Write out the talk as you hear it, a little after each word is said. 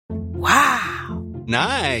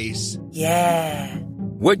Nice. Yeah.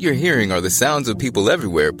 What you're hearing are the sounds of people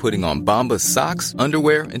everywhere putting on Bombas socks,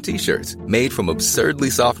 underwear, and T-shirts made from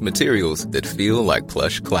absurdly soft materials that feel like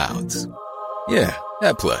plush clouds. Yeah,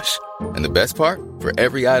 that plush. And the best part? For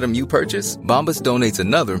every item you purchase, Bombas donates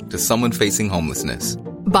another to someone facing homelessness.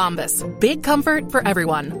 Bombas. Big comfort for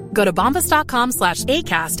everyone. Go to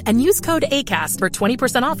bombas.com/ACAST and use code ACAST for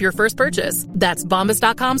 20% off your first purchase. That's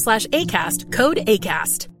bombas.com/ACAST. Code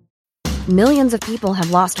ACAST. Millions of people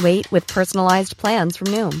have lost weight with personalized plans from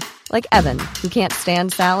Noom. Like Evan, who can't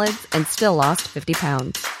stand salads and still lost 50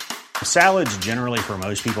 pounds. Salads generally for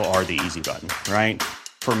most people are the easy button, right?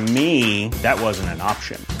 For me, that wasn't an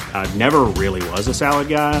option. I never really was a salad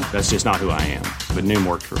guy. That's just not who I am. But Noom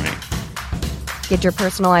worked for me. Get your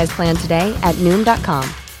personalized plan today at Noom.com.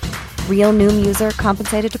 Real Noom user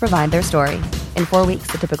compensated to provide their story. In 4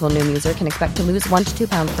 weeks, the typical Noom user can expect to lose 1 to 2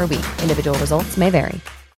 pounds per week. Individual results may vary.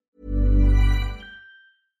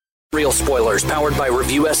 Real spoilers powered by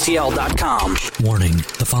ReviewSTL.com. Warning,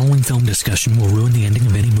 the following film discussion will ruin the ending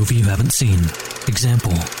of any movie you haven't seen.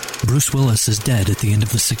 Example, Bruce Willis is dead at the end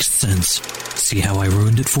of The Sixth Sense. See how I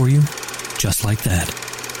ruined it for you? Just like that.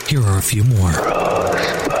 Here are a few more.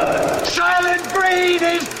 Silent breed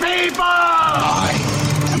is people! I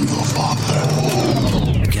am your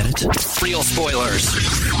father. Get it? Real spoilers.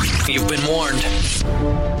 You've been warned.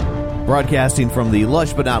 Broadcasting from the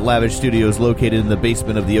lush but not lavish studios located in the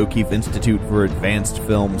basement of the O'Keefe Institute for Advanced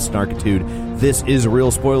Film Snarkitude, this is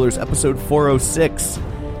Real Spoilers, episode 406,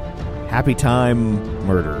 Happy Time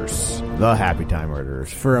Murders. The Happy Time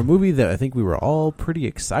Murders. For a movie that I think we were all pretty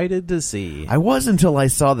excited to see. I was until I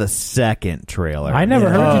saw the second trailer. I never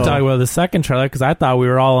heard you talk about the second trailer because I thought we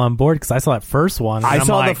were all on board because I saw that first one. I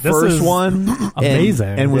saw the first one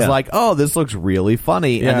amazing and was like, oh, this looks really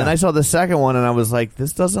funny. Yeah. And then I saw the second one and I was like,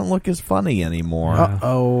 this doesn't look as funny anymore.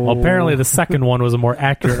 Uh-oh. Well, apparently the second one was a more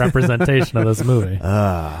accurate representation of this movie.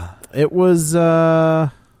 It was,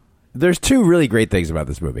 There's two really great things about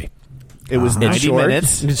this movie. It was 90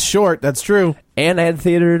 minutes. It's short, that's true. And I had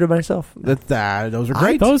theater to myself. Those are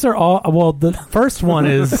great. Those are all, well, the first one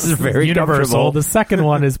is very universal. The second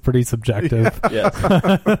one is pretty subjective.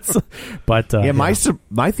 But my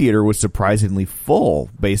theater was surprisingly full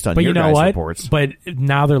based on your guys' reports. But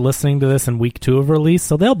now they're listening to this in week 2 of release,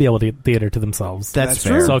 so they'll be able to theater to themselves. That's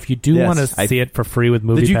fair. So if you do want to see it for free with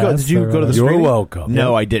Movie Pass, did you go to the You're screening? welcome.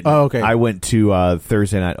 No, I didn't. Oh, okay. I went to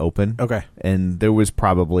Thursday Night Open. Okay. And there was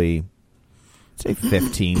probably, say,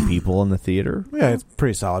 15 people in the theater. Yeah, it's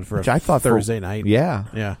pretty solid for I thought Thursday night. Yeah.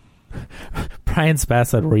 Yeah. Brian Spass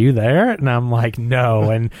said, "Were you there?" And I'm like, "No."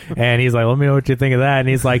 And he's like, "Let me know what you think of that." And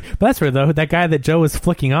he's like, "But that's weird though. That guy that Joe was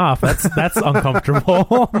flicking off. That's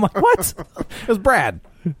uncomfortable." I'm like, "What?" It was Brad.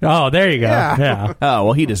 Oh, there you go. Yeah. Oh,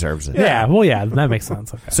 well, he deserves it. Yeah. Well, yeah, that makes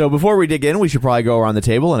sense. Okay. So before we dig in, we should probably go around the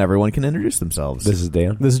table and everyone can introduce themselves. This is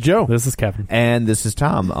Dan. This is Joe. This is Kevin. And this is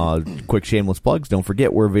Tom. Quick shameless plugs. Don't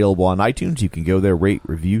forget, we're available on iTunes. You can go there, rate,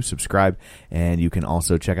 review, subscribe, and you can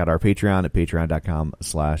also check out our Patreon at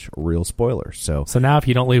patreon.com/realspoilers. So now if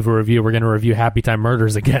you don't leave a review, we're going to review Happy Time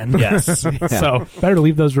Murders again. Yes. Yeah. So better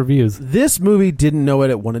leave those reviews. This movie didn't know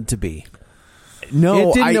what it wanted to be. No,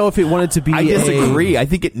 it didn't know if it wanted to be. I disagree. I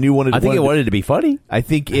think it knew wanted. I think it wanted to be funny. I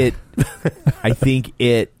think it. I think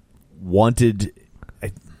it wanted.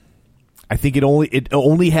 I think it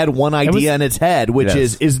only had one idea in its head, which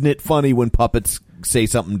is, isn't it funny when puppets say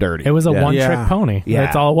something dirty? It was a one-trick pony. Yeah.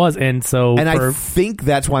 That's all it was. And so, I think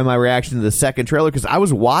that's why my reaction to the second trailer, because I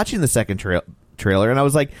was watching the second trailer and I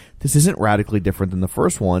was like, this isn't radically different than the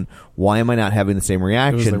first one. Why am I not having the same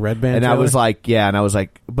reaction? It was the Red Band and trailer? I was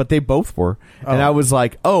like, but they both were. Oh. And I was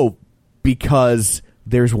like, because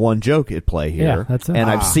there's one joke at play here. Yeah, that's it. And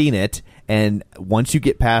I've seen it. And once you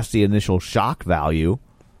get past the initial shock value,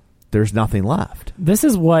 there's nothing left. This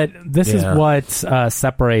is what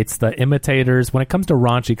separates the imitators when it comes to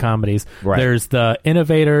raunchy comedies. Right. There's the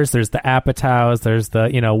innovators, there's the Apatows, there's the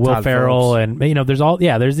Will Todd Ferrell, Phillips.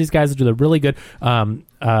 and there's these guys that do the really good,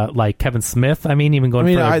 like Kevin Smith. Even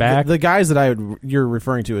going further back, the guys that you're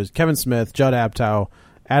referring to is Kevin Smith, Judd Apatow,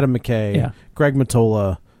 Adam McKay, Greg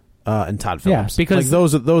Mottola. And Todd Phillips. Yeah, because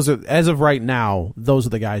those are as of right now, those are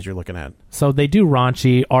the guys you're looking at. So they do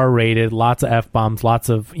raunchy, R-rated, lots of F-bombs, lots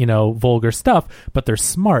of vulgar stuff, but they're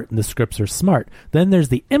smart and the scripts are smart. Then there's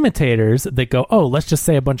the imitators that go, oh, let's just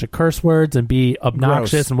say a bunch of curse words and be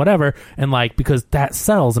obnoxious Gross. and whatever, and because that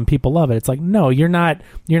sells and people love it. It's like, no, you're not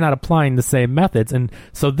applying the same methods. And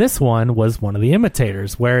so this one was one of the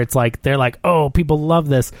imitators where it's like they're like, oh, people love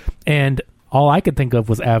this, and all I could think of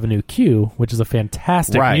was Avenue Q, which is a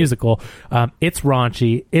fantastic musical. It's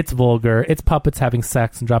raunchy, it's vulgar, it's puppets having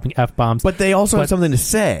sex and dropping F-bombs. But they also have something to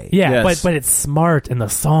say. Yeah, but it's smart, and the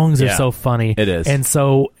songs are so funny. It is. And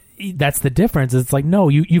so that's the difference. It's like, no,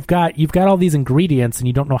 you've got all these ingredients, and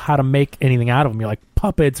you don't know how to make anything out of them. You're like,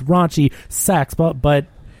 puppets, raunchy, sex, but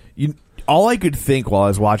all I could think while I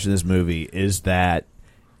was watching this movie is that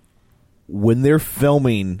when they're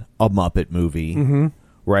filming a Muppet movie,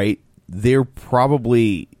 right, they're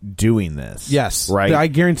probably doing this. Yes. Right? I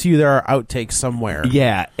guarantee you there are outtakes somewhere.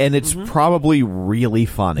 Yeah, and it's probably really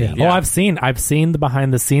funny. Yeah. Oh, I've seen the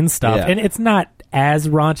behind the scenes stuff, and it's not as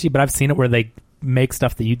raunchy, but I've seen it where they make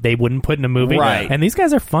stuff that they wouldn't put in a movie. Right. And these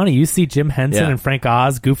guys are funny. You see Jim Henson and Frank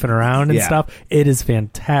Oz goofing around and stuff. It is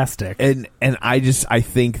fantastic. And I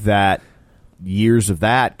think that years of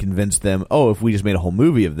that convinced them, if we just made a whole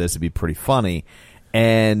movie of this, it'd be pretty funny.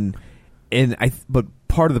 But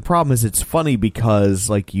part of the problem is it's funny because,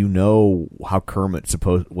 like, you know how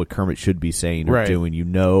what Kermit should be saying or doing, you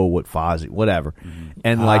know what Fozzie, whatever,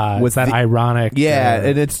 and like with that ironic,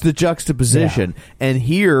 and it's the juxtaposition. And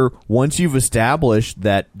here, once you've established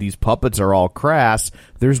that these puppets are all crass,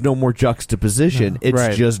 there's no more juxtaposition.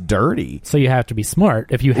 It's just dirty. So you have to be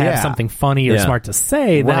smart. If you have something funny or smart to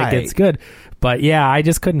say, then it gets good. But I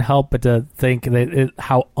just couldn't help but to think that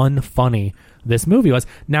how unfunny this movie was.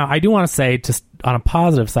 Now, I do want to say, just on a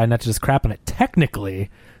positive side, not to just crap on it,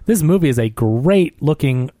 technically, this movie is a great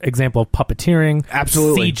looking example of puppeteering.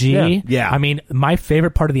 Absolutely. CG. Yeah. I mean, my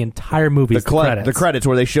favorite part of the entire movie is the credits. The credits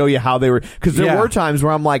where they show you how they were, because there were times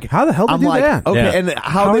where I'm like, how the hell did they do that? Okay, and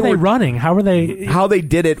how are they running? How are they? How they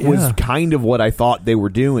did it was kind of what I thought they were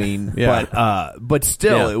doing. But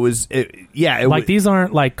still, it was. These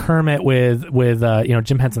aren't like Kermit with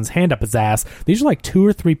Jim Henson's hand up his ass. These are like 2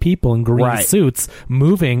 or 3 people in green suits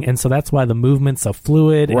moving, and so that's why the movement's so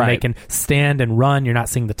fluid, and they can stand and run. You're not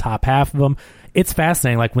seeing the top half of them. It's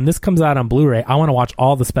fascinating. Like, when this comes out on Blu-ray, I want to watch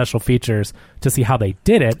all the special features to see how they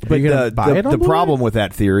did it. But the problem with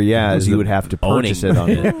that theory, is you would have to purchase it on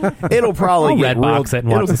it. It'll probably get Redbox it and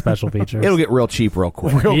watch the special features. It'll get real cheap real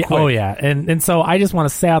quick. Oh yeah, and so I just want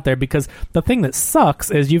to say out there, because the thing that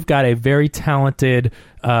sucks is you've got a very talented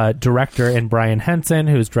director in Brian Henson,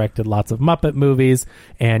 who's directed lots of Muppet movies,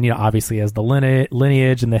 and obviously has the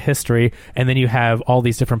lineage and the history, and then you have all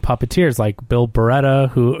these different puppeteers like Bill Beretta,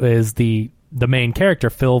 who is the main character,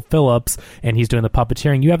 Phil Phillips, and he's doing the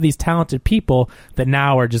puppeteering. You have these talented people that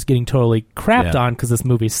now are just getting totally crapped on because this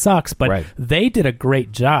movie sucks, but they did a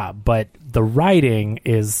great job, but the writing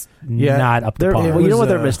is not up to par. Well, you know what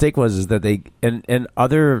their mistake was is that they, in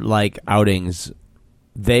other like outings,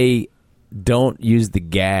 they don't use the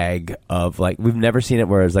gag of, like, we've never seen it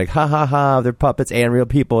where it's like, ha ha ha, they're puppets and real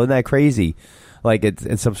people, isn't that crazy? Like,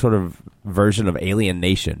 it's some sort of version of Alien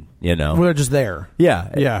Nation, We're just there. Yeah.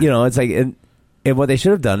 It's like, and what they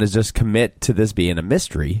should have done is just commit to this being a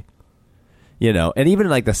mystery, and even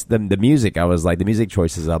like the music, I was like, the music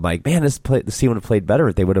choices, I'm like, man, the scene would have played better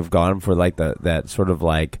if they would have gone for like that sort of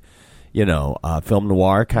like, film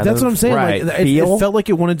noir kind of. That's what I'm saying. Right, like, it felt like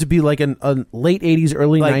it wanted to be like a late 80s,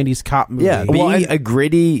 early 90s cop movie. Yeah, a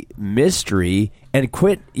gritty mystery, and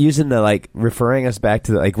quit using the, like, referring us back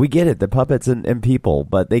to the, like, we get it, the puppets and people,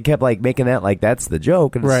 but they kept like making that like that's the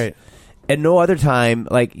joke. And right. And no other time,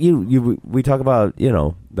 like we talk about,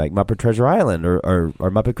 like Muppet Treasure Island or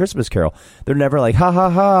Muppet Christmas Carol. They're never like, ha ha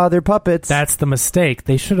ha, they're puppets. That's the mistake.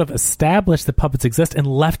 They should have established that puppets exist and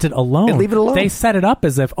left it alone. And leave it alone. They set it up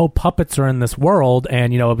as if, puppets are in this world,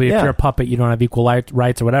 and if you're a puppet, you don't have equal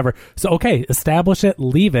rights or whatever. So establish it,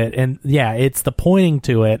 leave it, and it's the pointing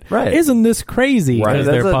to it. Right? Isn't this crazy? Because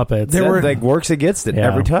they're puppets. That like works against it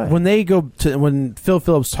every time. When Phil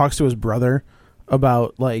Phillips talks to his brother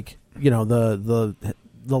about, like,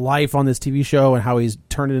 the life on this TV show and how he's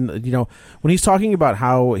turned it into, when he's talking about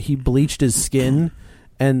how he bleached his skin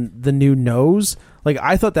and the new nose, like,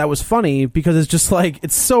 I thought that was funny because it's just like,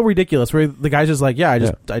 it's so ridiculous where the guy's just like, I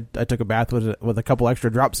took a bath with a couple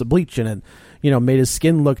extra drops of bleach in it, made his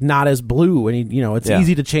skin look not as blue, and he, it's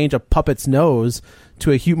easy to change a puppet's nose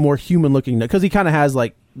to a more human looking nose, because he kind of has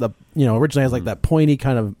like originally has like that pointy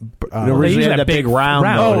kind of originally had that big round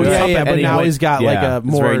nose. But now he's got like a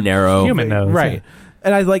more very narrow human nose, right?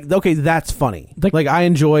 And I like, that's funny. Like I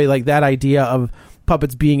enjoy like that idea of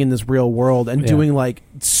puppets being in this real world and doing like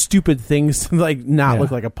stupid things to like not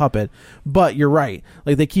look like a puppet. But you're right.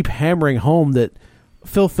 Like, they keep hammering home that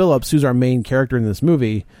Phil Phillips, who's our main character in this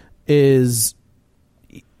movie, he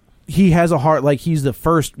has a heart, like he's the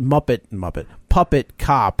first puppet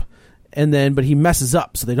cop, but he messes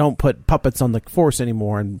up, so they don't put puppets on the force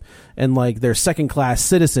anymore, and like they're second class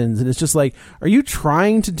citizens, and it's just like, are you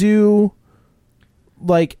trying to do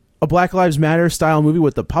like a Black Lives Matter style movie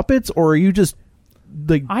with the puppets, or are you just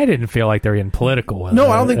like? I didn't feel like they were getting political with it. No,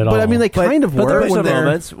 I don't think. at But all. I mean, they kind of but there were. were some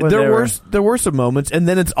moments when There were some moments, and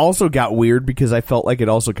then it's also got weird because I felt like it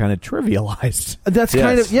also kind of trivialized. That's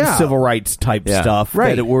kind of civil rights type stuff. Right.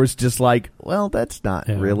 That it was just like, well, that's not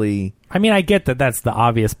really. I mean, I get that that's the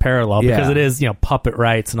obvious parallel because it is, puppet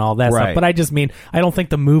rights and all that stuff. But I just mean, I don't think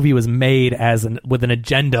the movie was made with an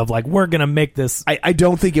agenda of like, we're going to make this. I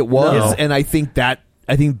don't think it was, No. and I think that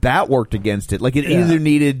worked against it. Like it either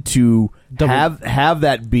needed to have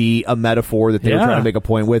that be a metaphor that they were trying to make a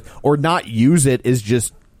point with, or not use it as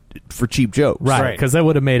just for cheap jokes. Right, because that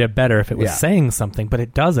would have made it better if it was saying something, but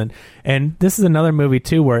it doesn't. And this is another movie,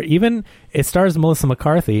 too, where even it stars Melissa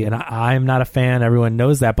McCarthy, and I'm not a fan, everyone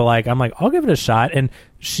knows that, but I'm like, I'll give it a shot, and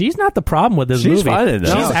she's not the problem with this movie. She's fine in it.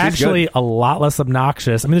 She's No, she's actually good. a lot less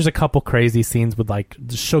obnoxious. I mean, there's a couple crazy scenes with,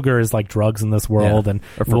 sugar is like drugs in this world. Yeah. and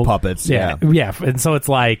Or for puppets, Yeah, and so it's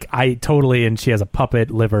like, and she has a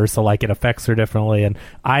puppet liver, so, it affects her differently, and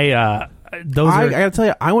I gotta tell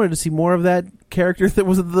you, I wanted to see more of that character that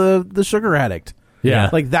was the sugar addict. Yeah.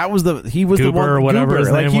 That was he was Goober the one, or whatever Goober.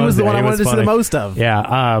 his name he was was. the one Yeah, I he wanted was to see the funny. most of.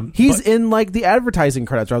 Yeah. He's in the advertising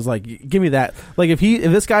credits where I was like, give me that. If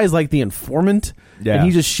this guy's like the informant and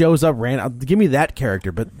he just shows up give me that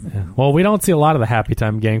character. But well, we don't see a lot of the Happy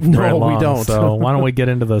Time Gang for very long. we don't. So why don't we get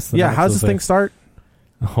into this? Yeah, how does this thing start?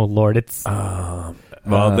 Oh Lord, it's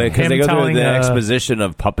Well, because they go through the exposition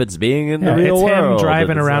of puppets being in the real it's world. him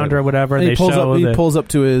driving around or whatever. He They pulls show up. He the pulls up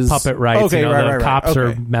to his puppet rights. Okay, the cops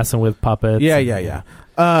are messing with puppets. Yeah.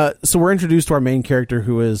 So we're introduced to our main character,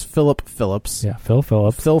 who is Philip Phillips. Yeah, Phil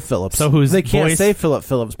Phillips. Phil Phillips. So who's they can't voice- say Philip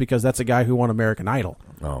Phillips because that's a guy who won American Idol.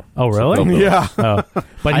 Oh, really? Yeah. Oh.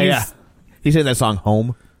 But He's in that song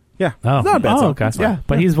 "Home." Yeah. Oh, Not a bad song. okay. Yeah.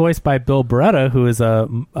 But he's voiced by Bill Beretta, who is a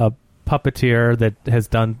puppeteer that has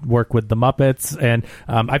done work with the Muppets, and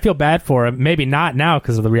I feel bad for him. Maybe not now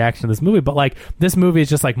because of the reaction to this movie, but this movie is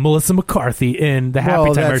just like Melissa McCarthy in the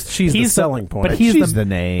Happy Timers. She's the selling point. But he's She's the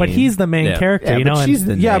name. But he's the main character. Yeah, but she's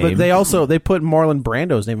the Yeah, name. but they put Marlon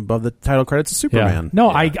Brando's name above the title credits of Superman. No,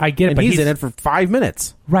 I get it. And but he's in it for 5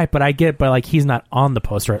 minutes. Right, but I get, but he's not on the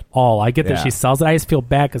poster at all. I get that Yeah. she sells it. I just feel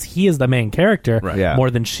bad because he is the main character Yeah. more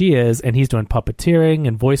than she is, and he's doing puppeteering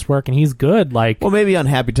and voice work, and he's good. Well, maybe on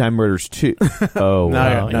Happy Time Murders too. Oh,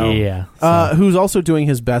 No. yeah. Who's also doing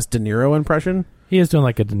his best De Niro impression. He is doing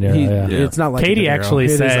like a De Niro. It's not like Katie a De Niro. actually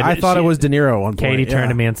It is- said I thought it was De Niro at one point. Katie turned Yeah.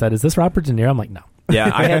 to me and said, "Is this Robert De Niro?" I'm like, "No." Yeah,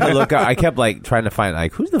 I had to look. I kept trying to find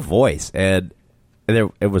who's the voice, and there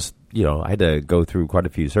it was. I had to go through quite a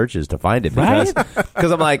few searches to find it because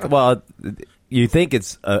I'm like, well, you think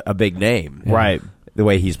it's a big name, right? The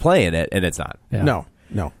way he's playing it, and it's not. Yeah. No.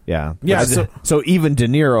 Yeah. Yeah, So even De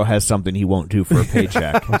Niro has something he won't do for a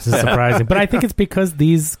paycheck. Which is surprising, but I think it's because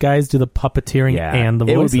these guys do the puppeteering and the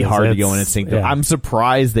voices. It would be hard to go in It's- instinct. yeah. I'm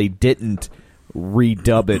surprised they didn't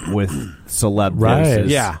redub it with celeb voices.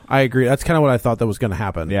 Yeah, I agree. That's kind of what I thought that was going to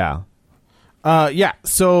happen. Yeah.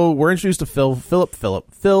 So we're introduced to Phil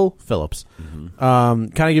Phillips.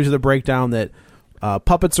 Kind of gives you the breakdown that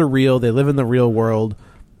puppets are real. They live in the real world.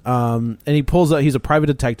 And he pulls out. He's a private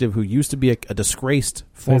detective who used to be a disgraced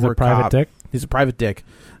former He's a private cop. dick? He's a private dick.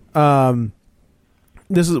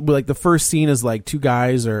 This is the first scene is two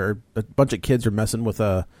guys or a bunch of kids are messing with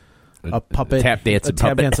a puppet, tap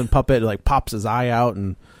dancing puppet. Pops his eye out,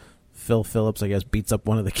 and Phil Phillips, I guess, beats up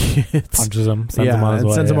one of the kids, Punches him, sends him on his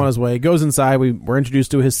way. Sends him on his way. Goes inside. We're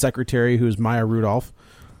introduced to his secretary, who's Maya Rudolph.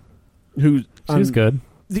 She's good.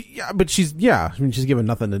 But she's given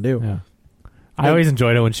nothing to do. Yeah. I always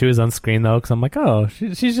enjoyed it when she was on screen, though, because I'm like, oh,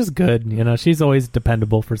 she's just good. She's always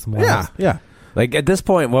dependable for some while. Yeah. At this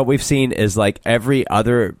point, what we've seen is every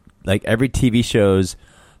TV show's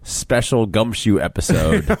special gumshoe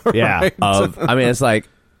episode. Yeah. It's like,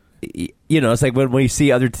 it's like when we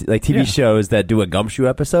see other TV shows that do a gumshoe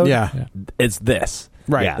episode. Yeah. It's this.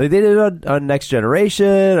 Right. Yeah. They did it on Next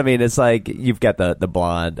Generation. I mean, it's like you've got the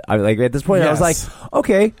blonde. At this point, I was like,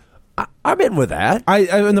 okay, I'm in with that. I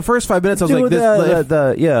in the first 5 minutes I was Do like,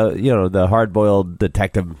 the hard boiled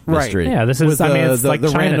detective mystery. Yeah, this is. It's like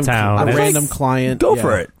Chinatown. A random client. Go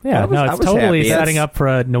for it. Yeah, I it's was totally happy. setting up for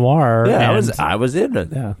a noir. Yeah, and, I was in it.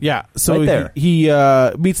 Yeah. Yeah. So Right there. he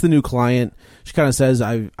meets the new client. She kind of says,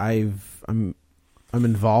 I'm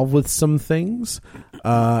involved with some things,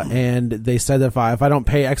 and they said that if I don't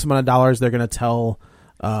pay X amount of dollars, they're going to tell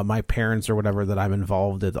my parents or whatever that I'm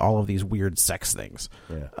involved in all of these weird sex things.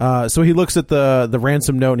 Yeah. So he looks at the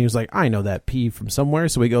ransom note and he was like, I know that P from somewhere.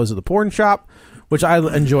 So he goes to the porn shop which I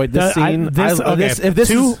enjoyed this scene.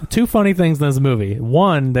 Two funny things in this movie.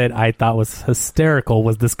 One that I thought was hysterical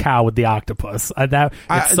was this cow with the octopus.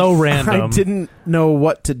 It's so random. I didn't know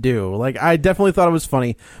what to do. Like, I definitely thought it was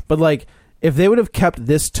funny, but like, if they would have kept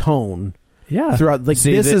this tone. Yeah. Throughout, like,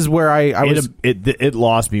 this is where I was. It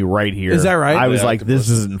lost me right here. Is that right? I was like, this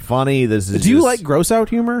isn't funny. This is. Do you like gross out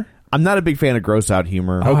humor? I'm not a big fan of gross out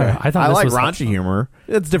humor. Okay, I like raunchy humor.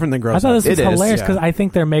 It's different than gross out. I thought this was It is, hilarious because yeah. I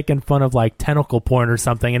think they're making fun of like tentacle porn or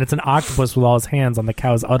something, and it's an octopus with all his hands on the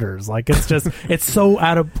cow's udders. Like, it's just it's so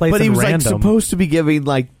out of place. But he and was random. like supposed to be giving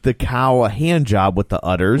like the cow a hand job with the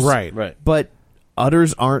udders, Right. But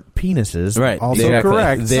udders aren't penises, Right. Also Exactly.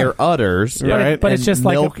 correct. They're udders, Right. But it's And just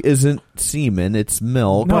like milk isn't semen; it's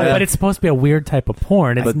milk. No, but it's supposed to be a weird type of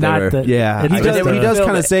porn. It's But not they're- the yeah, It's He just does a-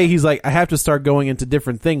 kind of say, he's like, I have to start going into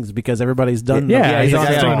different things because everybody's done. Yeah, he's he's on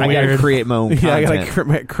just his doing own. I gotta weird- create my own content. Yeah, I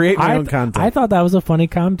gotta create my own content. I thought that was a funny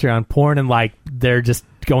commentary on porn, and like they're just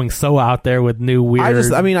going so out there with new weird.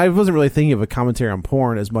 I wasn't really thinking of a commentary on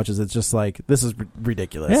porn as much as it's just like, this is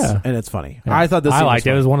ridiculous, Yeah. and it's funny. Yeah. I thought this. I scene liked it.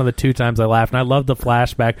 It funny. was one of the 2 times I laughed, and I loved the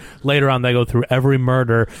flashback. Later on, they go through every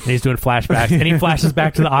murder, and he's doing flashbacks, and he flashes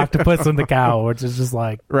back to the octopus and the cow, which is just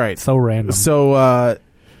like Right. so random. So,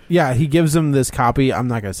 yeah, he gives him this copy. I'm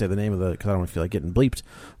not going to say the name of it because I don't feel like getting bleeped.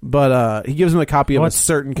 But he gives him a copy of a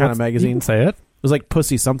certain kind of You magazine. can say it. It was like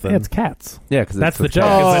Pussy something. Yeah, it's cats. Yeah, because That's the joke. Is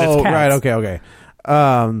that it's Oh, cats. right. Okay.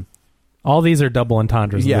 All these are double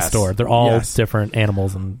entendres in the Yes. store. They're all Yes. different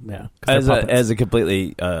animals, and yeah. 'cause they're puppets. As a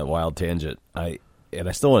completely wild tangent, I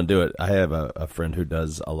still want to do it. I have a friend who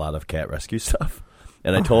does a lot of cat rescue stuff,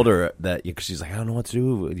 and I told her that because she's like, I don't know what to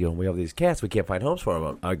do. You know, we have these cats, we can't find homes for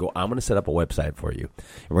them. I go, I'm going to set up a website for you,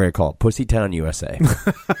 and we're going to call it Pussytown USA,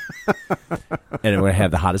 and we're going to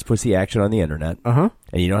have the hottest pussy action on the internet.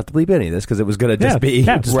 And you don't have to bleep any of this because it was going to just be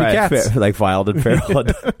cats. Cats. like filed and feral.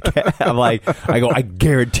 I'm like, I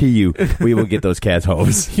guarantee you, we will get those cats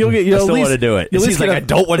homes. You'll get. I still want to do it. You'll at She's least like, get I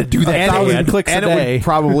don't want to do that. 1,000 man. clicks and a it day. would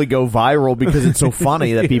probably go viral because it's so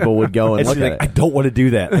funny that people would go and And look she's at like, it. I don't want to do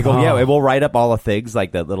that. I go, yeah, and we'll write up all the things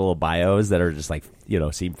like the little bios that are just like,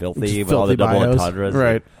 seem filthy Just with all the filthy double bios. entendres.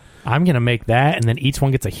 Right. I'm gonna make that, and then each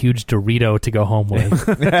one gets a huge Dorito to go home with.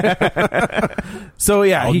 So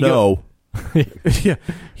yeah, Oh, he no.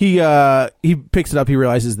 yeah, he picks it up. He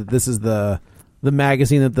realizes that this is the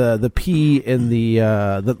magazine that the P in the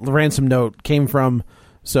ransom note came from.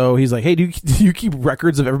 So he's like, "Hey, do you keep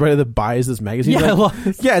records of everybody that buys this magazine?" Yeah, Like,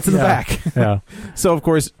 yeah, it's in the back. Yeah. So of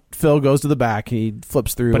course Phil goes to the back. He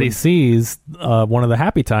flips through, But he sees one of the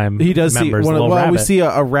Happy Time. he does see members, one. the Well, little we rabbit. see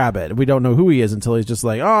a rabbit. We don't know who he is until he's just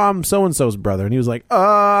like, "Oh, I'm so and so's brother," and he was like,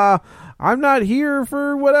 I'm not here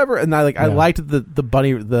for whatever." And I liked the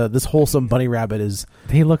bunny, this wholesome bunny rabbit is.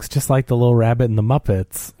 He looks just like the little rabbit in the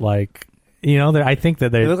Muppets. Like, I think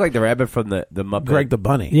that He they look like the rabbit from the Muppet. Greg the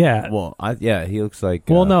bunny. Yeah. Well, he looks like.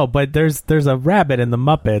 Well, no, but there's a rabbit in the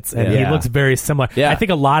Muppets, and he Yeah. looks very similar. Yeah. I think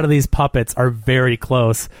a lot of these puppets are very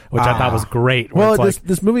close, which I thought was great. where Well, it's like,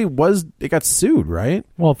 this movie got sued, right?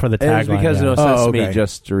 well, for the It was tagline, because yeah. no Sesame, okay.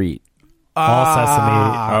 just Street. all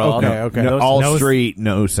Sesame, Okay. No, No- all no- street,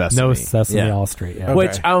 no sesame. no Sesame, Yeah. all Street. Yeah. Okay.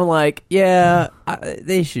 Which I'm like,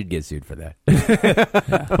 they should get sued for that.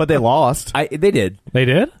 But they lost. They did. They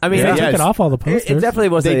did. I mean, they yeah, took yes. it off all the posters. It definitely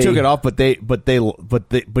was. They a- took it off, but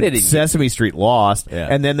didn't. Sesame Street lost, Yeah.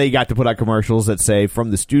 and then they got to put out commercials that say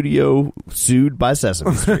 "From the studio, sued by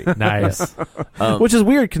Sesame Street." Nice. Which is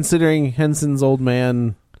weird considering Henson's old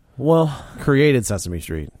man Well, created Sesame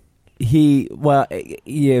Street. it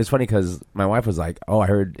was funny because my wife was like, "Oh, I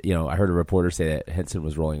heard a reporter say that Henson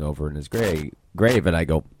was rolling over in his grave," and I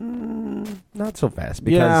go, "Not so fast,"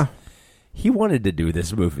 because Yeah. he wanted to do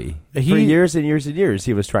this movie for He- years and years and years.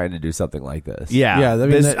 He was trying to do something like this. Yeah, Yeah, I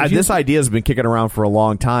mean, this idea has been kicking around for a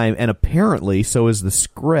long time, and apparently so is the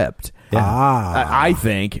script. I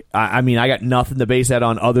think. I mean, I got nothing to base that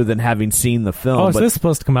on other than having seen the film. Oh, but so this is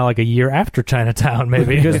supposed to come out like a year after Chinatown,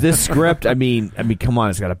 maybe? because this script, I mean, come on,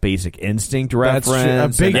 it's got a Basic Instinct That's true.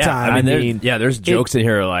 reference, A big and- time. I mean, there's jokes in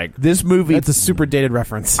here like this movie. That's a super dated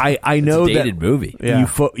reference. I know it's a dated that movie. Yeah.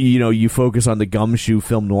 you focus on the gumshoe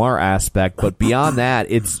film noir aspect, but beyond that,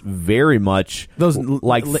 it's very much Those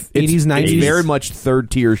like 80s, 90s. It's very much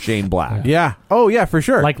third tier Shane Black. Yeah. Oh, yeah, for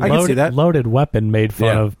sure. Like I can see that. Loaded Weapon made fun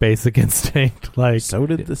Yeah. of Basic Instinct. Like, So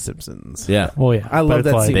did The Simpsons. Yeah. well, yeah, I but love it's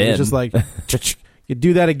that like, scene. Ben. It's just like, you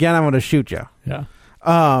do that again, I'm going to shoot you. Yeah.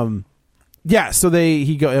 Yeah. So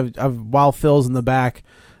while Phil's in the back,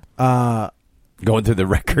 Going through the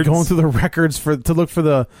records. going through the records to look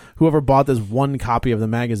for whoever bought this one copy of the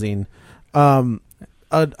magazine. An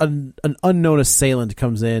unknown assailant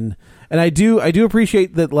comes in, and I do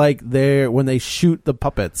appreciate that. Like when they shoot the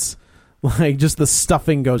puppets, Like just the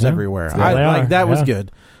stuffing goes everywhere. Yeah, they are. That was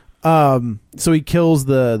good. So he kills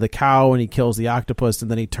the cow and he kills the octopus,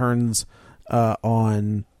 and then he turns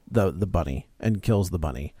on the bunny and kills the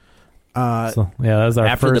bunny. That was our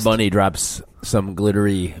After first. the bunny drops some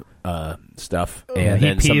glittery stuff, and he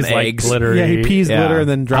then pees some like eggs. glittery. Yeah, he pees glitter and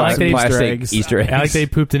then drops some Easter eggs. I like they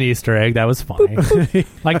pooped an Easter egg. That was funny.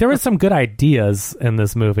 Like there were some good ideas in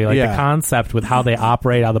this movie, like the concept with how they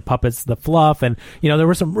operate, how the puppets, the fluff, and there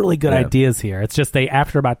were some really good ideas here. It's just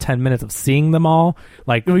after about 10 minutes of seeing them all,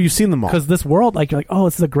 like you've seen them all because this world, like you're like, oh,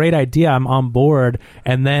 this is a great idea. I'm on board,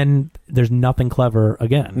 and then there's nothing clever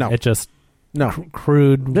again. No, it just. No,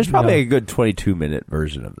 crude. There's probably a good 22-minute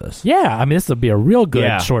version of this. Yeah, I mean, this would be a real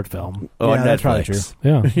good short film. Oh, yeah, that's probably true.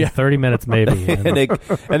 Yeah, 30 minutes maybe. and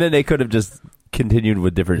then they could have just continued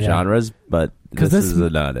with different genres, but this is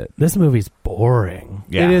not it. This movie's boring.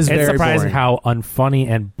 Yeah. It is It's very surprising boring. how unfunny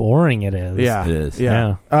and boring it is. Yeah, It is.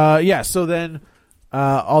 Yeah. So then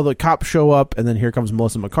all the cops show up, and then here comes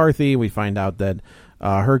Melissa McCarthy. We find out that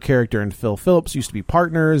her character and Phil Phillips used to be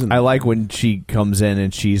partners. And I like when she comes in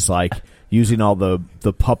and she's like using all the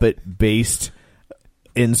puppet based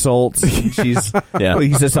insults. She's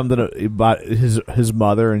he says something about his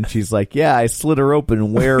mother, and she's like, "Yeah, I slit her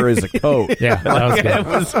open. Where is a coat?" Yeah, that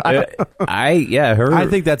was good. I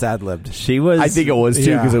think that's ad libbed. She was. I think it was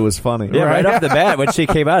too because it was funny. Yeah, right off the bat when she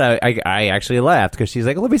came out, I actually laughed because she's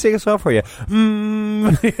like, "Let me sing a song for you."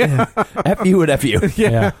 F you and F you.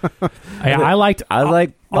 Yeah. I liked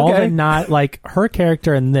all the not like her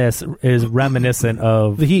character in this is reminiscent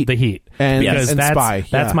of the Heat. And, because and that's, Spy.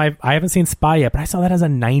 That's my. I haven't seen Spy yet, but I saw that as a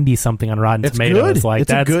 90 something on Rotten It's Tomatoes. good. Like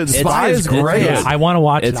It's a that's good. Spy is great. Yeah, I want to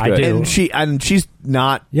watch It's it. good. I do. And she's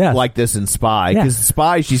not like this in Spy because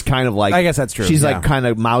Spy she's kind of like, I guess that's true. She's Yeah. like kind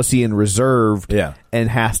of mousy and reserved, and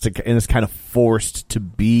is kind of forced to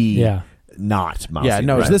be not mousy. Yeah,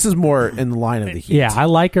 no, right? this is more in the line of the Heat. Yeah, I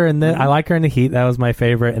like her in this. I like her in the Heat. That was my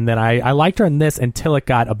favorite. And then I liked her in this until it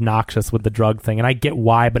got obnoxious with the drug thing. And I get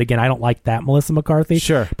why, but again, I don't like that Melissa McCarthy.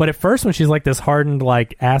 Sure. But at first, when she's like this hardened,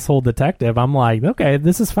 like asshole detective, I'm like, okay,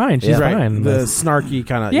 this is fine. She's fine. The snarky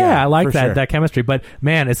kind of. Yeah, I like for that sure. that chemistry. But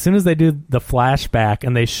man, as soon as they do the flashback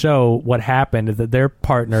and they show what happened, is that they're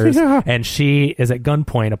partners, and she is at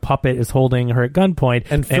gunpoint. A puppet is holding her at gunpoint,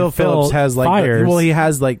 And Phil Phillips has like fires. he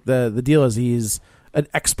has like the deal is he's an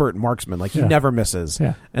expert marksman. Like he never misses.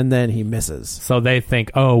 Yeah. And then he misses. So they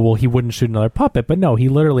think, oh, well, he wouldn't shoot another puppet. But no, he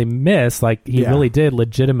literally missed. Like, he really did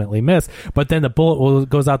legitimately miss. But then the bullet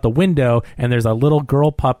goes out the window, and there's a little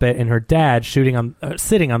girl puppet and her dad sitting on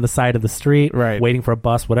the side of the street, waiting for a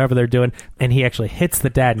bus, whatever they're doing. And he actually hits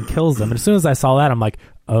the dad and kills him. And as soon as I saw that, I'm like,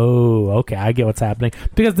 oh, okay, I get what's happening.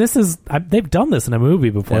 Because this is, they've done this in a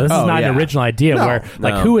movie before. This is not an original idea where,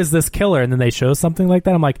 like, who is this killer? And then they show something like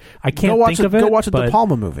that. I'm like, I can't think of it. Go watch a but, De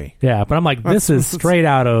Palma movie. Yeah, but I'm like, this is straight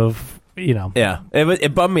out of, Yeah,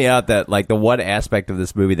 it bummed me out that like the one aspect of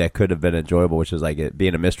this movie that could have been enjoyable, which was like it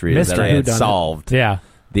being a mystery, is that I had solved the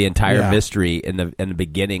entire mystery in the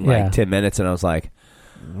beginning, like 10 minutes, and I was like,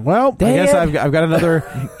 well, I guess I've got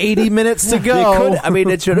another 80 minutes to go.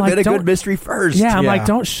 It should have been a good mystery first. Yeah, I'm like,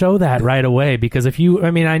 don't show that right away, because if you,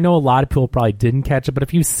 I know a lot of people probably didn't catch it, but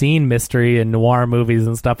if you've seen mystery and noir movies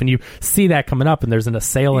and stuff, and you see that coming up, and there's an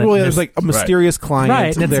assailant, well, there's like a mysterious client,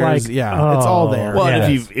 right? And it's there's, like, it's all there. Well,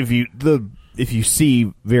 and if you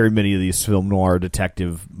see very many of these film noir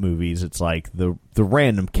detective movies, it's like the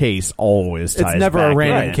random case always ties it's never back a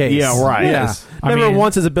random in. case. Yeah, right. Yeah. Yes. Never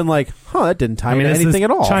once has it been like, that didn't tie into this anything is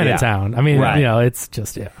at all. Chinatown. It's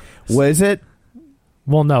just Was it?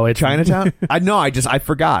 Well, no, it's Chinatown. I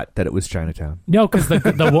forgot that it was Chinatown. No, because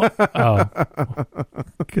because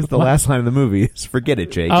the last line of the movie is "Forget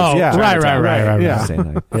it, Jake." Oh, yeah, right. Yeah.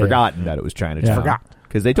 I'd forgotten that it was Chinatown. Yeah. Forgot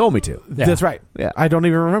because they told me to. Yeah. That's right. Yeah. I don't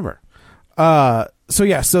even remember.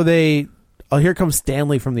 So they. Oh, here comes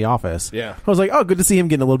Stanley from The Office. Yeah. I was like, oh, good to see him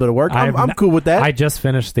getting a little bit of work. I'm cool with that. I just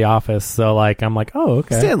finished The Office, so like I'm like, oh,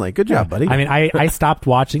 okay. Stanley, good job, buddy. I stopped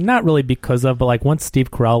watching, not really because of, but like once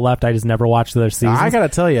Steve Carell left, I just never watched the other seasons. I gotta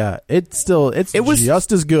tell you, it was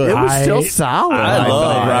just as good. It was still solid. I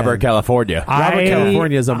love Robert California. Robert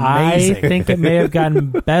California is amazing. I think it may have gotten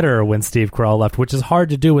better when Steve Carell left, which is hard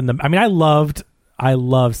to do. I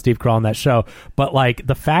love Steve Carell on that show, but like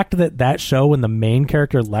the fact that show, when the main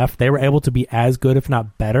character left, they were able to be as good, if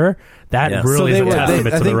not better. That really is a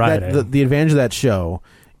testament to the writing. The advantage of that show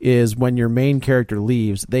is when your main character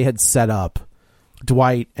leaves, they had set up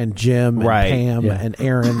Dwight and Jim and Pam and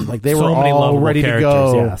Aaron, like they So were many all lovable ready to characters,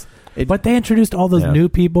 go. yes. But they introduced all those new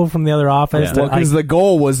people from the other office. Well, because the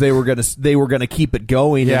goal was they were gonna keep it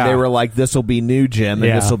going, Yeah. and they were like, "This will be new Jim,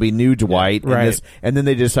 and this will be new Dwight," and Right. and then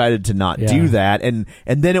they decided to not do that, and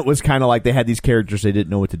then it was kind of like they had these characters they didn't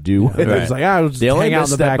know what to do. With. It was like, I'll just The only hang out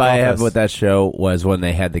in the misstep back I had office. with that show was when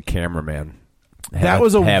they had the cameraman. That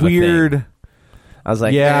was a have weird. thing. I was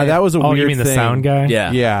like, yeah, that was a weird you mean the thing. sound guy?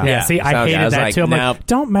 Yeah. Yeah. See, I Sound guy. hated I was that like, too. I'm nope. like,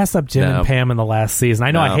 don't mess up Jim and Nope. Pam in the last season.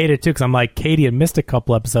 I know I Nope. hate it too because I'm like, Katie had missed a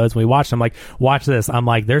couple episodes. When we watched, I'm like, watch this. I'm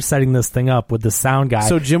like, they're setting this thing up with the sound guy.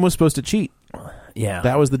 So Jim was supposed to cheat. Yeah.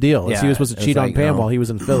 That was the deal. Yeah. He was supposed to It was cheat on like, Pam no. while he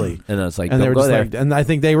was in Philly. And I was like, and they don't were go just there. like, and I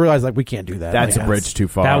think they realized like we can't do that. That's Like, a bridge too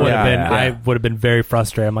far. that would have been. Yeah. I would have been very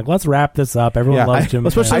frustrated. I'm like, let's wrap this up. Everyone Yeah, loves Jim, and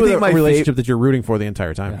especially Pam. with think a my relationship that you're rooting for the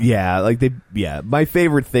entire time. Yeah, my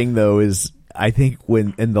favorite thing though is I think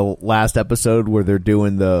when in the last episode where they're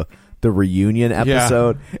doing the reunion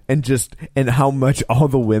episode and how much all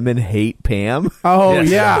the women hate Pam. Oh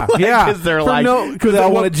yeah, yeah. Because they're For like, because they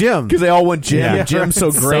all wanted Jim. Because they all want Jim. Yeah. Jim's so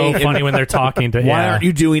so great. and funny when they're talking to. why yeah. aren't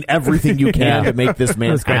you doing everything you can to make this man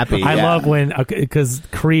That's great. happy? I love when because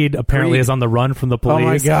Creed apparently Creed. is on the run from the Oh, my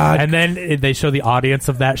police. God. And then they show the audience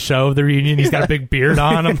of that show, the reunion. He's got a big beard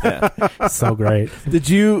on him. So great. Did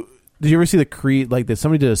you ever see the Creed? Like,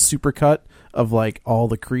 somebody did a supercut of like all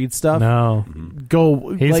the Creed stuff? No, Go.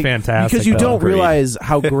 He's like, fantastic, because you though. don't Creed. realize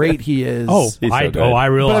how great he is. I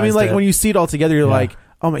realize. But I mean, like when you see it all together, you're Yeah. like,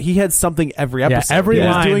 oh my, he had something every episode. yeah, every He was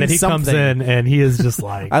line doing that he comes something. in and he is just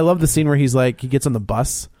like. I love the scene where he's like, he gets on the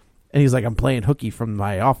bus. And he's like, I'm playing hooky from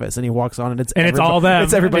my office, and he walks on, and it's all them.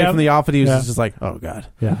 It's everybody Yep. from the office. He was Yeah. just like, oh god,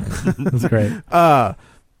 yeah, that's great.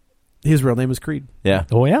 His real name is Creed. Yeah.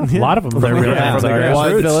 Oh yeah, a lot of them. Their real Yeah. names From the are.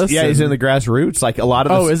 grassroots. Phyllis yeah, he's and- in the grassroots. Like a lot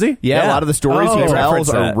of. Oh, the, is he? Yeah, a lot of the stories Oh, he tells reference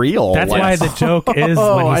are that. real. That's Like- why the joke is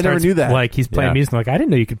Oh, when he I starts, never knew that. Like he's playing Yeah. music. I'm like I didn't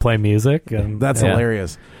know you could play music. And That's yeah.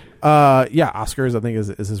 hilarious. Yeah, Oscars, I think is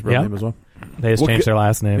his real Yeah. name as well. They just changed their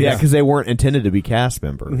last name. Yeah, because they weren't intended to be cast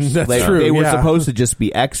members. That's they, true, They were yeah. supposed to just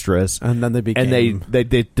be extras, And then they became. and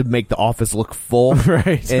they to make the office look full,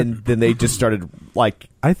 Right. And then they just started like.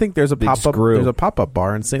 I think there's a They just pop up. grew. There's a pop up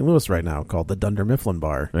bar in St. Louis right now called the Dunder Mifflin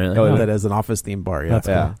Bar. Really? Oh, that is an office themed bar. Yeah, That's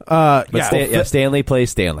Yeah. But Stanley plays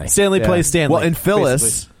Stanley. Stanley Yeah. plays Stanley. Well, and Phyllis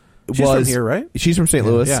basically. She's was from here, right? She's from St.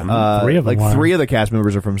 Louis. Yeah. Three of them like are. three of the cast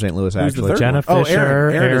members are from St. Louis. Who's the Actually, third Jenna one? Oh, Fisher,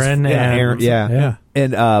 Aaron is- Aaron, yeah, and Aaron, yeah. yeah.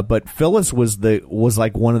 And but Phyllis was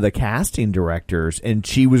like one of the casting directors, and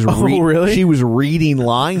she was really? she was reading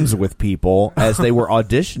lines with people as they were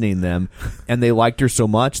auditioning them, and they liked her so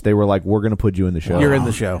much they were like, "We're going to put you in the show." You're in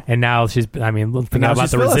the show. And now she's. I mean, think now about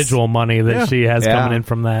she's the Phyllis. residual money that Yeah. she has Yeah. coming in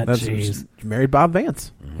from that. That's Jeez. she married Bob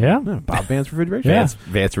Vance. Yeah. Yeah, Bob Vance Refrigeration. Yeah.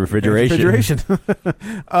 Vance Refrigeration.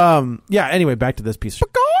 Refrigeration. Yeah. Anyway, back to this piece.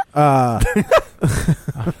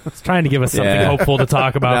 It's trying to give us something Yeah. hopeful to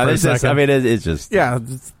talk about No, for a it's just, second. I mean, it's just Yeah,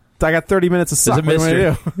 I got 30 minutes of there's suck. a What am I gonna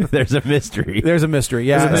mystery. do? There's a mystery. There's a mystery.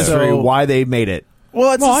 Yeah, There's a mystery so- why they made it.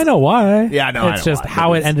 well, it's well, just- I know why. Yeah, I know, I It's know just why.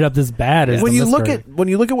 how it ended up this bad. Is when the you look mystery.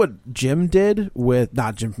 at what Jim did with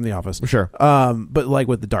not Jim from The Office, Sure. but like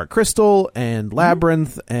with the Dark Crystal and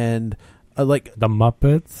Labyrinth and like the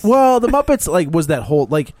Muppets. well, the Muppets like was that whole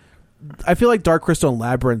like. I feel like Dark Crystal and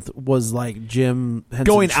Labyrinth was like Jim Henson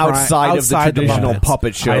Going outside of the traditional Muppets.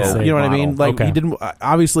 puppet show. I see. You know what I model. mean? Like Okay. he didn't.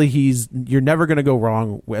 Obviously, you're never going to go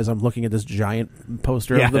wrong. As I'm looking at this giant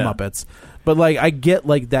poster Yeah. of the Muppets, but like I get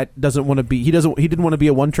like that doesn't want to be. He didn't want to be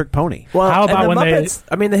a one trick pony. Well, How about and the when they- Muppets?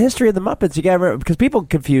 I mean, the history of the Muppets. You got because people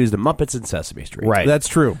confuse the Muppets and Sesame Street. Right. That's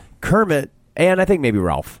true. Kermit and I think maybe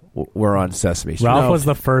Ralph were on Sesame Street. Ralph No. was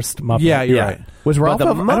the first Muppet. Yeah, you're Yeah. right. Was Ralph? But the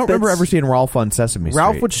I don't remember Muppets- ever seeing Ralph on Sesame Street.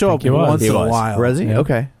 Ralph would show up he was. once He in a was. while. Was he? Yeah.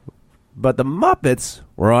 Okay. But the Muppets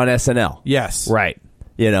were on SNL. Yes. Right.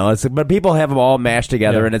 You know, but people have them all mashed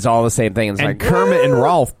together, Yeah. and it's all the same thing. It's And like Kermit and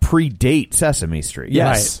Ralph predate Sesame Street.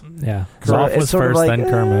 Yes. Right. Yeah. So Ralph it's was sort of first, like, then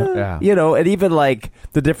Kermit. Yeah. You know, and even like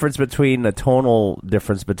the difference between the tonal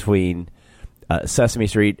difference between Sesame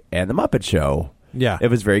Street and the Muppet Show. Yeah. It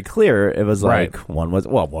was very clear. It was Right. like one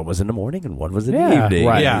was in the morning and one was in the Yeah. evening.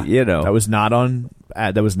 Right. Yeah. You know. That was not on.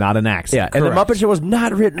 That was not an yeah. accident. And the Correct. Muppet Show was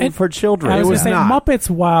not written for children. I was It going was to say not. Muppets,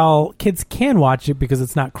 while kids can watch it because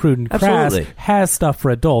it's not crude and crass, Absolutely. has stuff for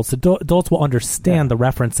adults. Adults will understand the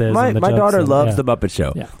references. My and the my jokes daughter and- loves yeah. the Muppet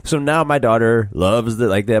Show. Yeah. So now my daughter loves the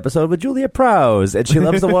episode with Julia Prowse, and she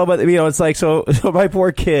loves the one with it's like so my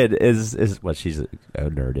poor kid is well, she's a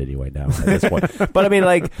nerd anyway now at this point. But I mean,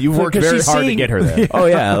 like You've worked 'cause very she's hard to seeing- get her there. Oh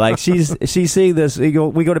yeah, like she's seeing this. We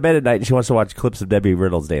go to bed at night and she wants to watch clips of Debbie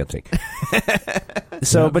Reynolds dancing.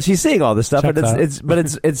 So, but she's seeing all this stuff, Checks out.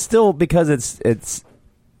 and it's still because it's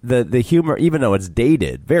the humor, even though it's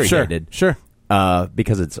dated, very Sure. dated. Sure.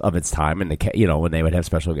 because it's of its time and when they would have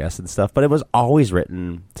special guests and stuff. But it was always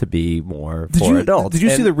written to be more for adults. Did you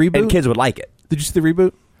see the reboot? And kids would like it. Did you see the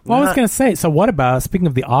reboot? Well, I was going to say, so what about, speaking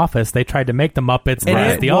of The Office, they tried to make the Muppets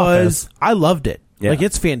like The Office. I loved it. Yeah. Like,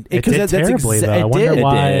 it's It did terribly, though. I wonder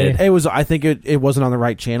why. It was. I think it wasn't on the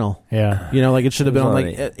right channel. Yeah. Like it should have been on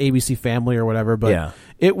like ABC Family or whatever. But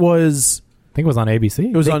it was. I think it was on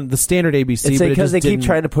ABC. It was on the standard ABC. It's because they keep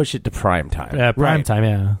trying to push it to prime time. Yeah, prime time,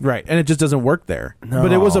 yeah. Right, and it just doesn't work there. No.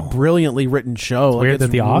 But it was a brilliantly written show. It's weird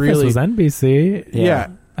that The Office was NBC. Yeah.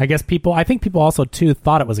 I think people also too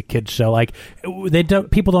thought it was a kids show. Like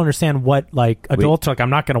people don't understand what like adults are like. I'm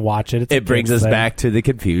not going to watch it. It brings us back to the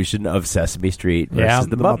confusion of Sesame Street versus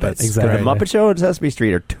the Muppets. Exactly. The Muppet Show and Sesame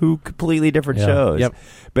Street are two completely different shows. Yep.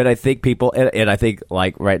 But I think people, and I think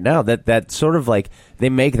like right now that sort of like they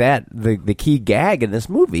make that the key gag in this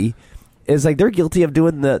movie. Is like they're guilty of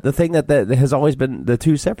doing the thing that has always been the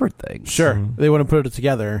two separate things. Sure, they want to put it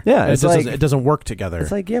together. Yeah, it doesn't work together.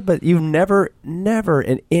 It's like but you've never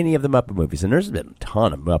in any of the Muppet movies, and there's been a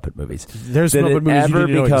ton of Muppet movies. There's did Muppet it movies you ever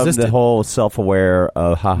didn't know become existed. the whole self-aware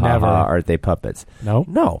of ha ha ha? Aren't they puppets?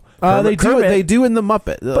 No. They do. They do in the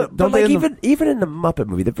Muppet. But Don't like they even in the Muppet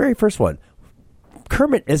movie, the very first one,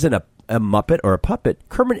 Kermit isn't a Muppet or a puppet.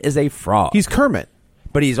 Kermit is a frog. He's Kermit.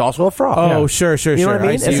 But he's also a frog. Oh, sure. You know what I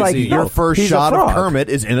mean? See, it's like your first shot of Kermit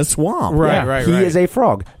is in a swamp. Right. He is a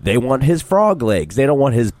frog. They want his frog legs. They don't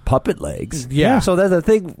want his puppet legs. Yeah. So that's the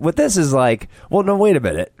thing with this is like, well, no, wait a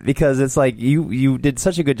minute, because it's like you did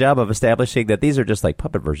such a good job of establishing that these are just like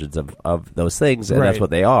puppet versions of those things, and that's what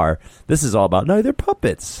they are. This is all about they're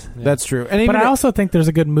puppets. Yeah. That's true. But I also think there's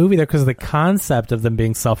a good movie there because of the concept of them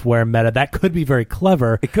being self-aware meta. That could be very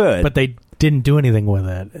clever. It could, but they didn't do anything with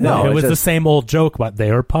it. No, it was the same old joke about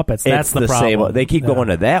they were puppets. That's the problem. Same, they keep going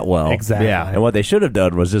to that well. Exactly. Yeah. And what they should have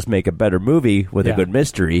done was just make a better movie with a good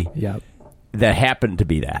mystery. Yeah. That happened to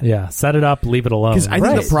be that. Yeah. Set it up, leave it alone. Because I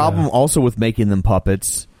think the problem also with making them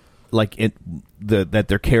puppets, like that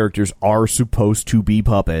their characters are supposed to be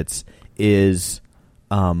puppets, is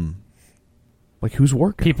like who's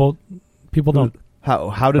working? People don't.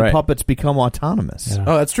 How did puppets become autonomous? Yeah.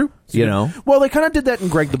 Oh, that's true. Well, they kind of did that in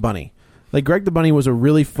Greg the Bunny. Like Greg the Bunny was a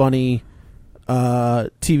really funny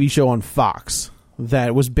TV show on Fox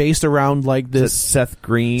that was based around like this. Seth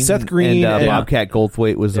Green. And Bobcat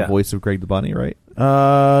Goldthwait was the voice of Greg the Bunny, right?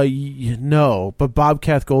 No, but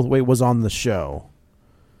Bobcat Goldthwait was on the show.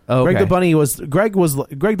 Oh, okay. Greg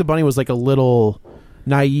the Bunny was like a little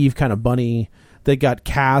naive kind of bunny that got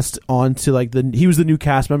cast onto like he was the new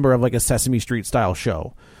cast member of like a Sesame Street style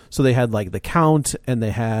show. So they had like the Count and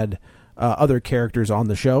they had other characters on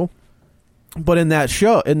the show. But in that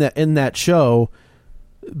show,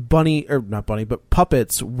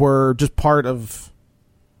 puppets were just part of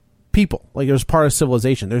people. Like it was part of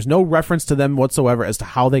civilization. There's no reference to them whatsoever as to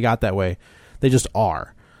how they got that way. They just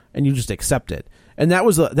are, and you just accept it. And that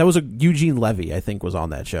was a Eugene Levy, I think, was on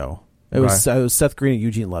that show. It was Seth Green and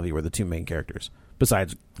Eugene Levy were the two main characters,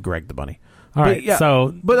 besides Greg the Bunny. All right,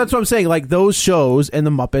 but that's what I'm saying. Like those shows and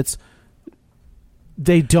the Muppets,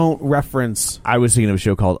 they don't reference. I was thinking of a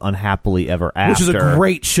show called Unhappily Ever After, which is a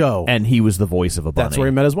great show, and he was the voice of a bunny. That's where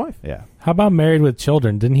he met his wife. Yeah. How about Married with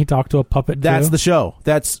Children? Didn't he talk to a puppet? That's too? the show.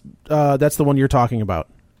 That's the one you're talking about.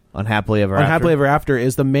 Unhappily Ever After. Unhappily Ever After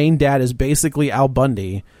is the main dad is basically Al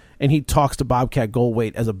Bundy, and he talks to Bobcat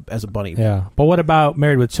Goldthwait as a bunny. Yeah, but what about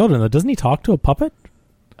Married with Children? Though, doesn't he talk to a puppet?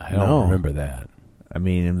 I don't remember that. I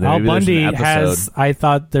mean, Al Bundy has. I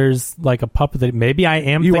thought there's like a puppet that maybe I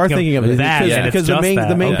am. You are thinking of it that because the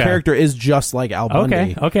main character is just like Al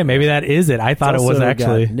Bundy. Okay, maybe that is it. I thought it was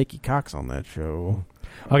actually Nikki Cox on that show.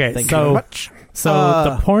 Okay, Thank you very much. So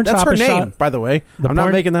the porn that's shop her is name, shot, by the way. I'm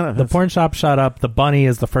not making that up. The porn shop shot up. The bunny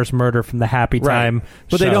is the first murder from the Happy Time,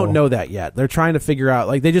 but they don't know that yet. They're trying to figure out.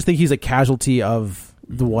 Like they just think he's a casualty of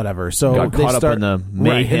the whatever. So got they caught start up in the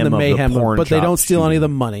mayhem, of the porn but they shop don't steal shooting. any of the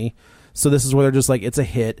money. So this is where they're just like it's a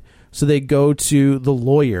hit. So they go to the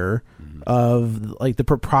lawyer of like the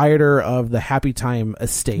proprietor of the Happy Time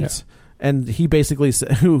estate. Yeah. And he basically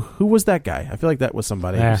said, "Who was that guy? I feel like that was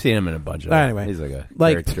somebody. I've seen him in a bunch of. Anyway, he's like a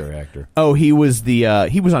character actor. Oh, he was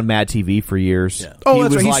he was on Mad TV for years. Yeah. Oh,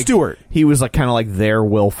 that's right. He's Stewart. He was like kind of like their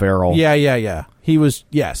Will Ferrell. Yeah. He was.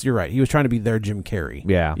 Yes, you're right. He was trying to be their Jim Carrey.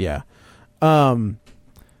 Yeah.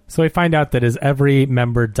 So we find out that as every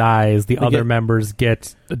member dies, the other members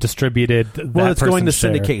get distributed. Well, it's going to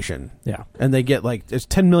share. syndication. Yeah, and they get like there's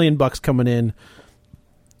 $10 million coming in.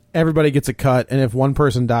 Everybody gets a cut, and if one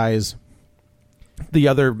person dies, the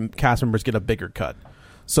other cast members get a bigger cut.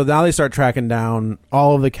 So now they start tracking down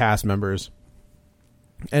all of the cast members,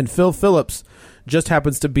 and Phil Phillips just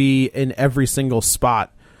happens to be in every single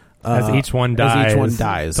spot As each one dies.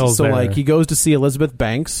 So Phil's there. like he goes to see Elizabeth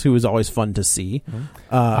Banks, who is always fun to see.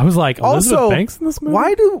 I was like, Elizabeth Banks in this movie?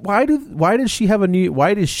 Why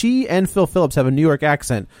does she and Phil Phillips have a New York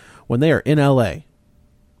accent when they are in L.A.?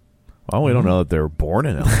 Well, we don't know that they were born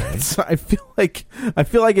in L.A. So I feel like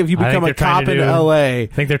if you become a cop in L.A., I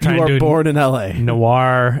think they're trying you to are do born in L.A.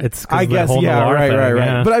 Noir. It's I guess the whole noir right.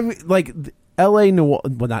 yeah. But I mean, like L.A. Noir,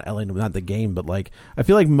 well, not L.A. not the game, but like I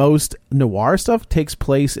feel like most noir stuff takes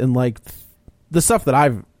place in like the stuff that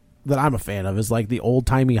I'm a fan of is like the old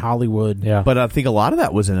timey Hollywood. Yeah, but I think a lot of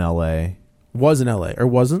that was in L.A. Was in L.A. or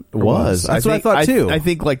wasn't? Or was. That's what I thought too. I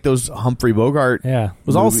think like those Humphrey Bogart,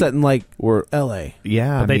 was all set in like L.A.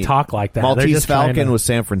 Yeah, but they talk like that. Maltese Falcon was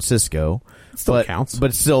San Francisco. Still counts,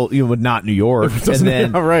 but still, not New York. And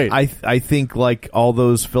then, right? I think like all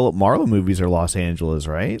those Philip Marlowe movies are Los Angeles,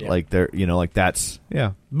 right? Yeah. Like they're like that's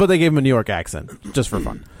But they gave him a New York accent just for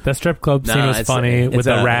fun. The strip club scene was funny with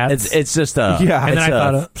the rats. It's just a and then I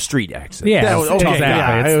thought a street accent. Yeah, exactly.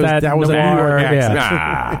 That was a New York accent.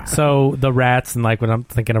 Yeah. So the rats and like when I'm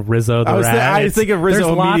thinking of Rizzo, the rat. I think of Rizzo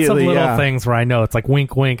There's lots of immediately, little things where I know it's like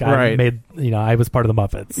wink, wink. Right. I made I was part of the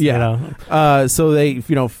Muppets. Yeah. So they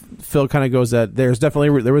Phil kind of goes that there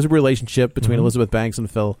was a relationship between Elizabeth Banks and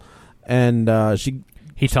Phil, and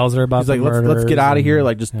he tells her about. He's like, let's get out of here.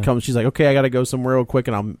 Like, just come. She's like, okay, I got to go somewhere real quick,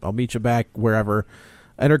 and I'll meet you back wherever.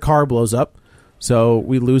 And her car blows up, so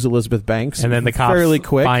we lose Elizabeth Banks. And then the cops fairly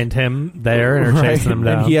quick find him there and are chasing him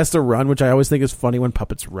down. And he has to run, which I always think is funny when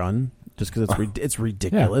puppets run, just because it's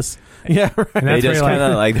ridiculous. Yeah, right. And they just kind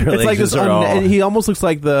of like their legs are all. He almost looks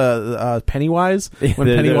like the Pennywise when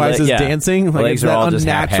Pennywise is dancing. Like legs it's are all that just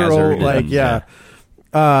unnatural. Like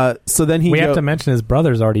so then we have to mention his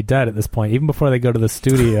brother's already dead at this point, even before they go to the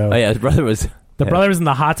studio. Oh yeah, his brother was. The brother was in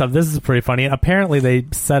the hot tub. This is pretty funny. Apparently, they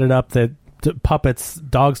set it up that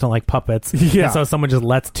dogs don't like puppets. Yeah. And so someone just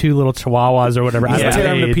lets two little chihuahuas or whatever out of tear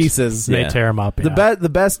them to cage. pieces. They tear them up. Yeah. The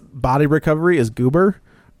best body recovery is Goober.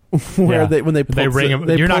 Where when they ring him,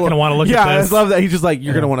 you're not going to want to look at this. I love that. He's just like,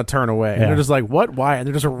 you're going to want to turn away. And they're just like, what? Why? And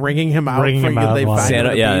they're just ringing him out.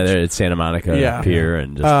 They're at Santa Monica Pier.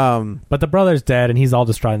 And just, but the brother's dead and he's all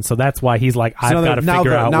distraught. And so that's why he's like, I've got to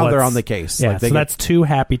figure out now they're on the case. Yeah, so that's two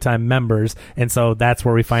Happy Time members. And so that's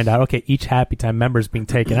where we find out, okay, each Happy Time member is being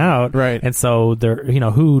taken out. Right. And so they're,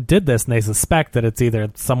 who did this? And they suspect that it's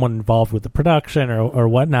either someone involved with the production or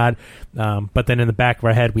whatnot. But then in the back of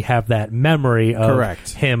our head, we have that memory of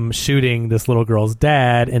him shooting this little girl's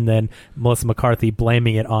dad, and then Melissa McCarthy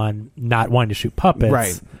blaming it on not wanting to shoot puppets.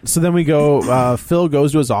 Right. So then we go. Phil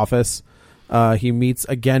goes to his office. He meets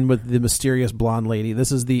again with the mysterious blonde lady.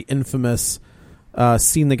 This is the infamous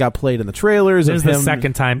scene that got played in the trailers. This is the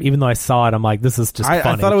second time, even though I saw it, I'm like, this is just funny.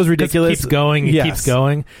 I thought it was ridiculous. It keeps going. It keeps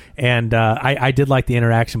going. And I did like the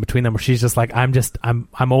interaction between them where she's just like,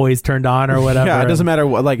 I'm always turned on or whatever. Yeah, it doesn't matter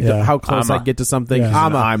what, how close I get to something. Yeah.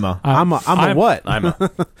 I'm a what?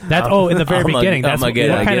 That's in the very beginning. That's what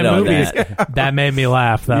kind of movies that made me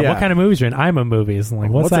laugh. What kind of movies are in? I'm a movies. I'm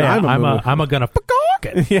like, what's that? I'm a gonna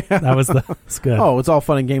yeah. That was good. Oh, it's all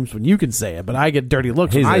fun and games when you can say it, but I get dirty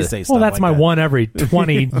looks when I say stuff. Well, that's like my that. one every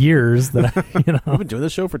 20 years that I've been doing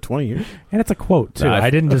this show for 20 years, and it's a quote too. I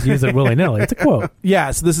didn't just use it willy nilly. It's a quote. Yeah.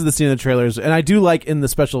 So this is the scene in the trailers, and I do like in the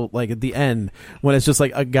special, like at the end when it's just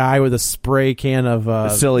like a guy with a spray can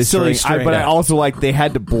of silly string. But I also like they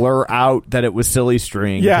had to blur out that it was silly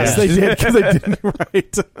string. Yes, they did because they didn't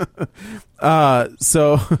right.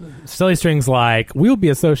 So silly strings like we'll be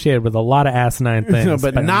associated with a lot of asinine things,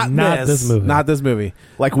 but not this movie. Not this movie.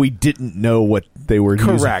 Like we didn't know what they were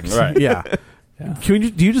correct. Using. Right. Yeah. Do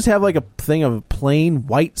you just have like a thing of plain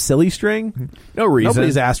white silly string? No reason.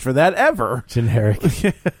 Nobody's asked for that ever. Generic.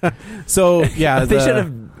 So yeah, they should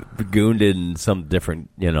have gooned in some different,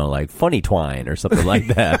 like funny twine or something like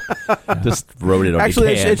that. Just wrote it on.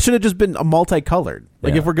 Actually, it should have just been a multicolored.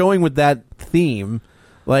 Like if we're going with that theme,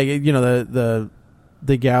 like the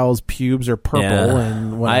gal's pubes are purple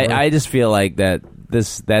and whatever. I just feel like that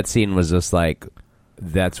scene was just like.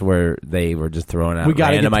 That's where they were just throwing out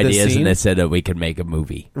random ideas, and they said that we could make a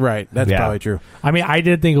movie. Right, that's probably true. I mean, I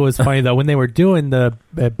did think it was funny though when they were doing the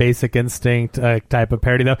Basic Instinct type of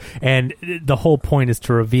parody though, and the whole point is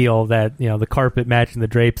to reveal that the carpet matching the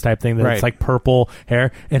drapes type thing, that it's like purple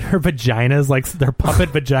hair, and her vagina's like their puppet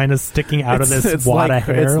vagina's sticking out of this wad of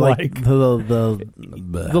hair, it's like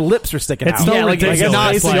the lips are sticking out. It's so ridiculous.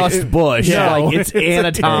 It's not just Bush. Yeah. Like it's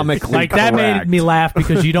anatomically like that made me laugh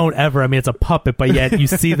because you don't ever. I mean, it's a puppet, but yet you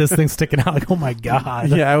see this thing sticking out. Like, oh my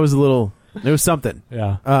god. Yeah, I was a little. It was something.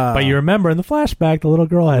 Yeah. But you remember in the flashback, the little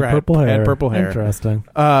girl had purple hair. Had purple hair. Interesting.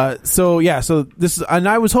 So this is, and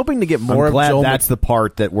I was hoping to get more I'm glad of Joel. that's the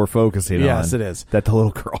part that we're focusing on. Yes, it is. That the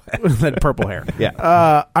little girl had. That purple hair.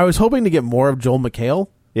 Yeah. I was hoping to get more of Joel McHale.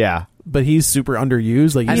 Yeah. But he's super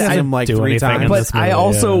underused. Like, you see him like 3 times. But I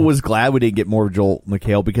also was glad we didn't get more of Joel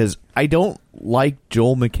McHale because I don't like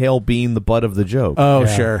Joel McHale being the butt of the joke. Oh,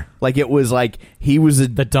 sure. Like, it was like he was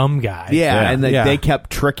the dumb guy. Yeah, and they kept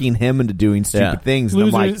tricking him into doing stupid things. And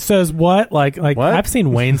Loser I'm like, says what? Like what? I've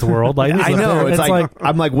seen Wayne's World. Like I know. It's like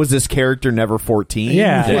I'm like, was this character never 14?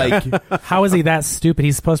 Yeah. Like, how is he that stupid?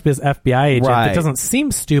 He's supposed to be this FBI agent Right. that doesn't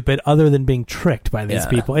seem stupid other than being tricked by these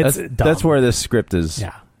people. It's dumb. That's where this script is.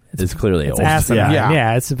 Yeah. It's clearly It's old. asinine.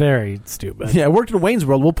 Yeah, it's very stupid. Yeah, it worked in Wayne's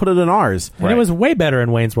World. We'll put it in ours. And it was way better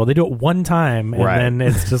in Wayne's World. They do it one time, and then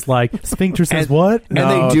it's just like Sphincter says what? and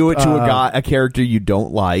they do it to a character you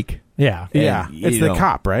don't like. Yeah. Yeah. And, It's you the know.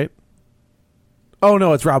 cop, right? Oh,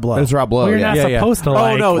 no, it's Rob Lowe. It's Rob Lowe. Well, you're yeah. not Yeah, supposed to oh,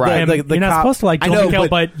 like no, him. the You're not cop- supposed to like I Joel know, McHale,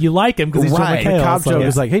 but you like him because he's Right. Joel McHale. The cop so- joke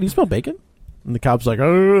is like, hey, do you smell bacon? And the cop's like,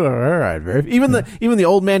 oh, all right. Even the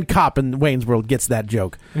old man cop in Wayne's World gets that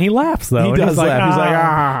joke. And he laughs, though. He and does he's like, laugh. He's like,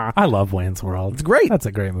 ah. I love Wayne's World. It's great. That's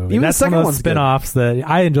a great movie. Even the That's second one of those one's good. spin-offs that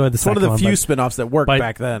I enjoyed the It's one second of the one. few but- spin-offs that worked but-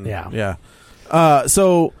 back then. Yeah.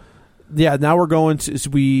 So, yeah, now we're going to...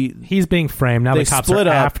 He's being framed. Now they the cops split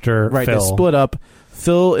are up. after Right, Phil. they split up.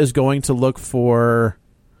 Phil is going to look for...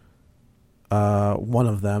 one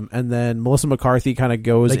of them, and then Melissa McCarthy kind of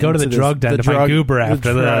goes. They go to the into drug den to find Goober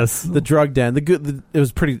after this. The drug den.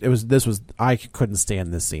 I couldn't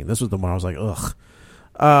stand this scene. This was the one I was like, ugh.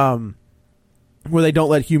 Where they don't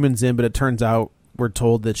let humans in, but it turns out we're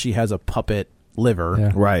told that she has a puppet liver.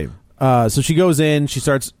 Yeah. Right. So she goes in. She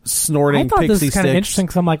starts snorting I thought pixie this was kind of sticks. interesting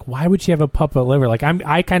because I'm like, why would she have a puppet liver? Like,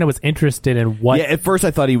 I kind of was interested in what. Yeah, at first I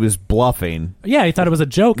thought he was bluffing. Yeah, he thought it was a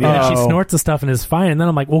joke, and then she Oh. snorts the stuff and is fine. And then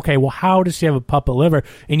I'm like, okay, well, how does she have a puppet liver?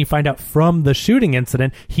 And you find out from the shooting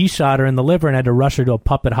incident, he shot her in the liver and had to rush her to a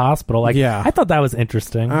puppet hospital. Like, Yeah. I thought that was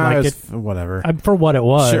interesting. Like, It's whatever. for what it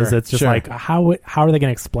was, Sure, it's just sure. like, how are they going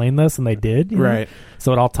to explain this? And they did, you know? Right.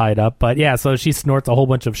 So it all tied up. But yeah, so she snorts a whole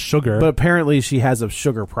bunch of sugar. But apparently she has a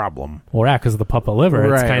sugar problem. Well, yeah, because of the puppet liver.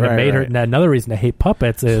 It's Right, kind of right, made her. right. And another reason to hate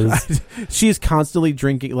puppets is She is constantly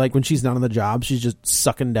drinking. Like when she's not on the job, she's just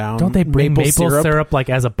sucking down. don't they bring maple syrup? syrup like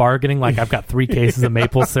as a bargaining? Like I've got 3 cases of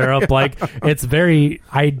maple syrup. Like it's very.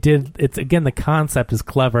 It's again the concept is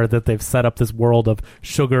clever that they've set up this world of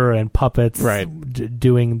sugar and puppets, Right.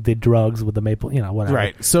 Doing the drugs with the maple. You know, whatever.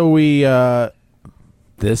 Right. So we.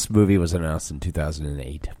 This movie was announced in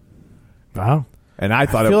 2008. Wow. And I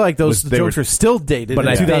thought I feel like was- those they jokes were are still dated But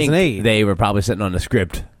in I 2008. think they were probably sitting on the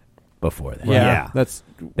script before that. Yeah, that's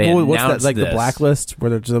They what's that announced like the this. blacklist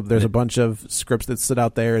where there's a bunch of scripts that sit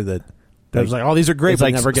out there that there's like, oh, these are great, It's but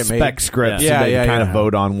like never get made. spec scripts. Yeah, so they yeah, kind yeah. of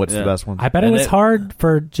vote on what's the Yeah. best one. I bet it And was hard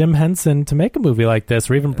for Jim Henson to make a movie like this,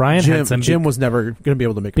 or even Brian Henson. Jim was never going to be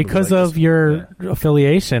able to make a movie because like of this. your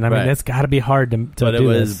affiliation. I mean, Right. it's got to be hard to But it do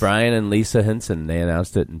was this. Brian and Lisa Henson. They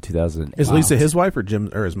announced it in 2008. Is Lisa his wife or Jim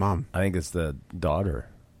or his mom? I think it's the daughter.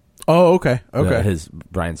 Oh, okay, okay, His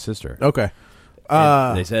Brian's sister. okay.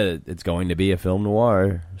 And they said it's going to be a film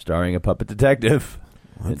noir starring a puppet detective.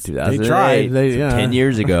 In 2008, tried. They- so yeah. 10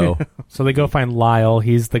 years ago. So they go find Lyle.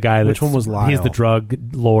 He's the guy. Which one was Lyle? He's the drug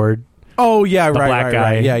lord. Oh yeah, The right, black right, guy.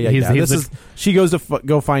 right. Yeah, He's yeah. the- This is she goes to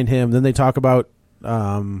go find him. Then they talk about.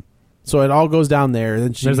 So it all goes down there.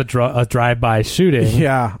 Then she There's a drive-by shooting.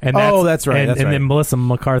 Yeah. And That's right. And, that's and right. then Melissa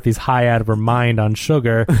McCarthy's high out of her mind on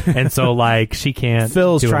sugar, and so like she can't.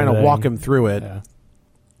 Phil's do trying to anything. walk him through it.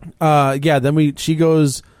 Yeah. Then she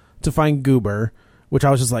goes to find Goober, which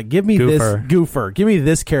I was just like, give me Goofer. this Goofer, give me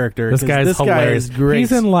this character. This 'cause guy's this hilarious. guy is great.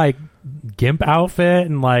 He's in like gimp outfit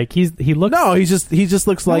and like he looks. No, he just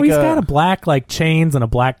looks like he's got a black like chains and a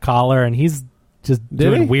black collar, and he's just Did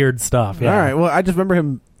doing he? weird stuff. Yeah. All right. Well, I just remember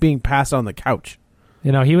him being passed on the couch.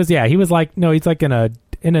 You know, he was like he's like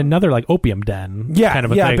in another like opium den. Yeah, kind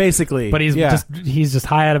of a yeah, thing. basically. But he's Yeah. just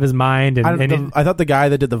high out of his mind, and I thought the guy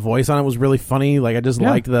that did the voice on it was really funny. Like I just Yeah.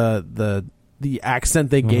 liked the accent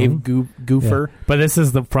they gave Goofer. Yeah. But this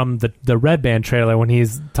is from the Red Band trailer when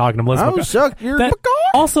he's talking to Melissa. Oh, McCarthy. shuck, you're That-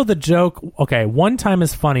 also, the joke. Okay, one time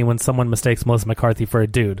is funny when someone mistakes Melissa McCarthy for a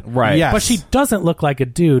dude, Right. Yes. But she doesn't look like a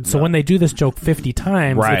dude. So when they do this joke 50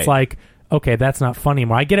 times, Right. it's like, okay, that's not funny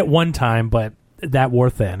anymore. I get it one time, but that wore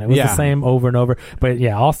thin. It was Yeah. the same over and over. But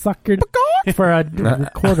yeah, I'll suck your for a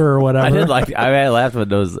quarter or whatever. I did like. I laughed when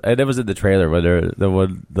those. And it was in the trailer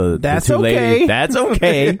when the That's two okay. ladies. That's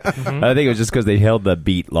okay. I think it was just because they held the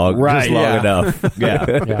beat long, Right, just long yeah. enough.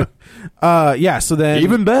 Yeah. yeah. So then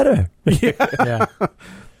Even better. Yeah.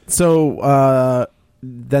 So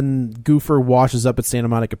then Goofer washes up at Santa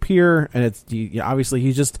Monica Pier, and it's obviously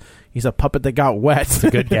he's a puppet that got wet. It's a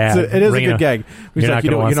good gag. It is a good gag. He's you're like,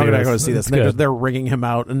 not you're not going going to see this. And they're ringing him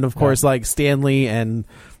out, and of course, like Stanley and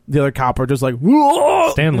the other cop are just like, whoa!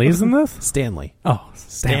 Stan Lee's in this? Stanley. Oh,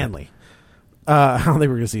 Stanley. I don't think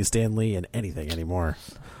we're going to see Stan Lee in anything anymore.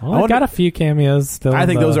 Well, I got a few cameos still. I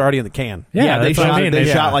think those are already in the can. Yeah, they shot. I mean. They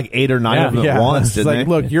shot like 8 or 9 of them at once. It's Didn't like, they?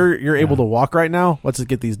 look, you're able to walk right now. Let's just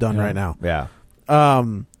get these done right now. Yeah. I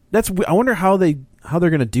wonder how they're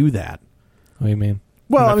going to do that. What do you mean?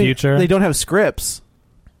 Well, in the future, they don't have scripts,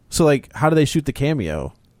 so like, how do they shoot the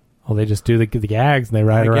cameo? Well, they just do the gags and they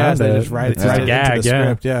ride around. They just ride it's right a gag, into the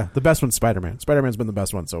script. Yeah, the best one's Spider-Man. Spider-Man's been the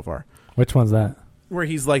best one so far. Which one's that? Where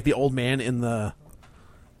he's like the old man in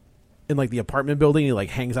like the apartment building. He like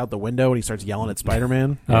hangs out the window and he starts yelling at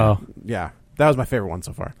Spider-Man. Oh, yeah, that was my favorite one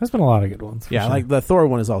so far. There's been a lot of good ones. Yeah, sure. like the Thor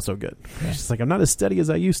one is also good. It's just like, I'm not as steady as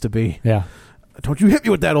I used to be. Yeah. Don't you hit me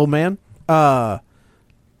with that, old man.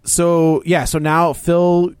 So now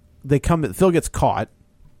Phil gets caught.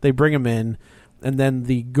 They bring him in, and then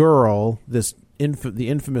the girl, the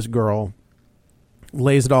infamous girl,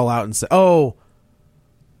 lays it all out and says, "Oh,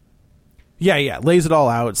 yeah, lays it all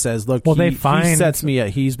out." Says, "Look, well, he sets me up.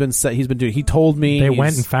 He told me." They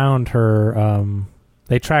went and found her.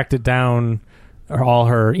 They tracked it down. All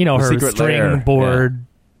her, her string board. Yeah.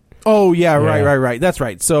 Oh yeah, right. That's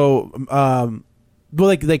right. So,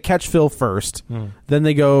 well, they catch Phil first, then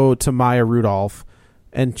they go to Maya Rudolph,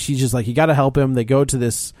 and she's just like, you got to help him. They go to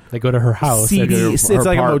this. They go to her house. It's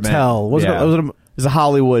like a motel. It's a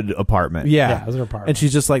Hollywood apartment. Yeah, it was her apartment. And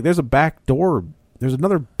she's just like, there's a back door. There's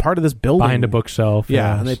another part of this building behind a bookshelf.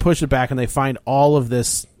 Yeah, and they push it back, and they find all of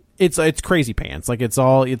this. It's crazy pants. Like it's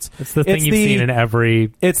the thing you've seen in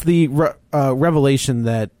every. It's the revelation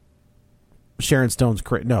that Sharon Stone's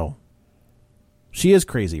no. She is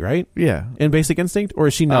crazy, right? Yeah. In Basic Instinct? Or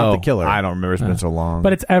is she not the killer? I don't remember. It's been so long.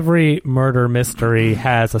 But it's every murder mystery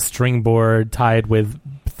has a string board tied with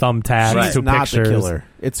thumbtacks to not pictures. The killer.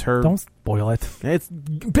 It's her. Don't spoil it. It's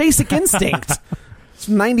Basic Instinct. It's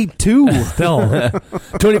 92. Still.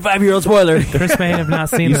 25-year-old spoiler. Chris may have not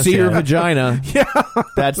seen you this see yet. her vagina. Yeah.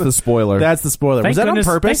 That's the spoiler. That's the spoiler. Was that on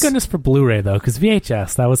purpose? Thank goodness for Blu-ray, though, because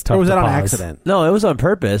VHS, that was tough. Or was to that on pause. accident? No, it was on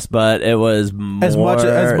purpose, but it was more as much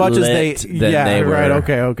as they lit than they were. Right,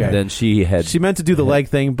 okay. Then she meant to do the leg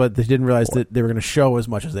thing, but they didn't realize that they were going to show as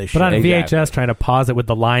much as they should. But on VHS, trying to pause it with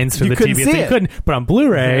the lines through the TV, see you couldn't. But on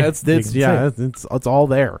Blu-ray, it's all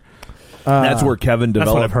there. That's where Kevin developed.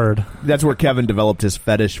 That's what I've heard. That's where Kevin developed his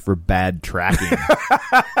fetish for bad tracking.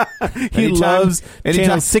 He loves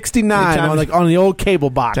channel 69 on the old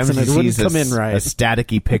cable box, and it wouldn't come in right. A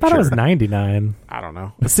staticky picture. I thought it was 99. I don't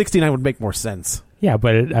know. 69 would make more sense. Yeah,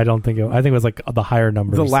 but I don't think I think it was like the higher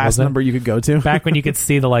numbers. The last number you could go to. Back when you could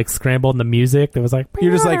see the like scrambled in the music, there was like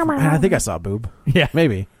you're just like, man, I think I saw a boob. Yeah,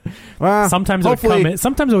 maybe. Well, sometimes it would come in.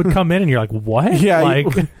 Sometimes it would come in, and you're like, what? Yeah, like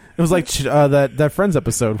it was like that Friends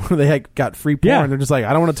episode where they got free porn. Yeah. They're just like,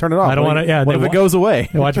 I don't want to turn it off. I don't want to. Yeah, what if it goes away?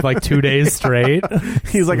 They watch it for like 2 days straight.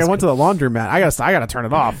 He's like, I went to the laundromat. I gotta turn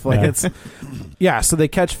it off. Like it's So they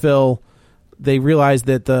catch Phil. They realize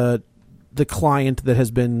that the client that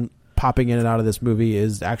has been popping in and out of this movie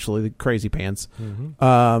is actually the Crazy Pants.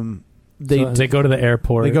 Mm-hmm. They go to the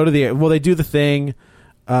airport. They go to they do the thing.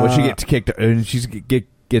 When she gets kicked, and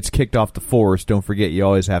gets kicked off the force. Don't forget, you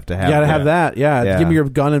always have to have. You gotta have that. Yeah. Give me your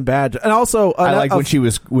gun and badge. And also, I like when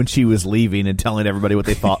she was leaving and telling everybody what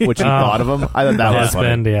she thought of him. I thought that was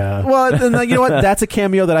funny. Yeah. Well, and you know what? That's a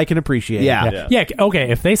cameo that I can appreciate. Yeah. Okay.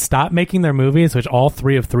 If they stop making their movies, which all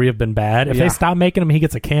 3 of 3 have been bad, if they stop making them, he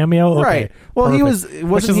gets a cameo. Okay, right. Well, perfect.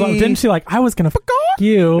 Didn't she like? I was gonna fuck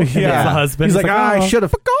you. And yeah. The husband. He's like, I should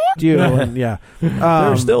have fucked you. And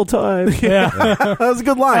there's still time. Yeah. That was a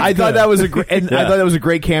good line. I thought that was I thought that was a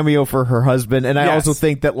great cameo for her husband, and I also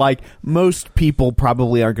think that like most people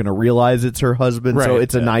probably aren't going to realize it's her husband, so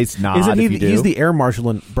it's a nice nod. Isn't he? He's the air marshal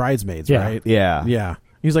in Bridesmaids, right? Yeah, yeah.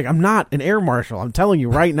 He's like, I'm not an air marshal. I'm telling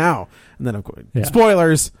you right now. And then, of course,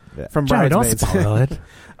 spoilers from Bridesmaids. Don't spoil it.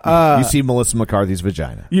 You see Melissa McCarthy's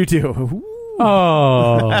vagina. You do.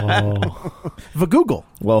 Oh, Google.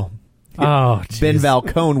 Well. Oh, Ben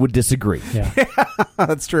Falcone would disagree. Yeah,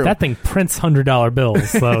 that's true. That thing prints $100 bills.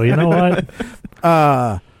 So you know what?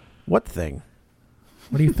 What thing?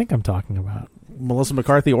 What do you think I'm talking about? Melissa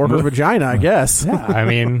McCarthy or her vagina, I guess. Yeah, I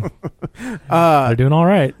mean, they're doing all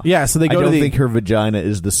right. Yeah, so they go. I don't think her vagina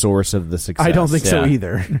is the source of the success. I don't think so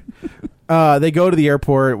either. They go to the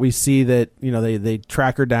airport. We see that they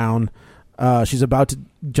track her down. She's about to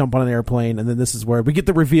jump on an airplane, and then this is where we get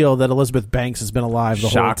the reveal that Elizabeth Banks has been alive the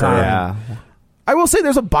whole time. I will say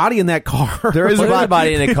there's a body in that car. There is a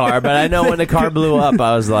body in the car, but I know when the car blew up,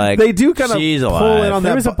 I was like, they do kind of she's pull alive. in on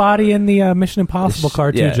There that. was a body in the Mission Impossible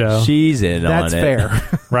car too, Yeah, Joe. she's in That's on it.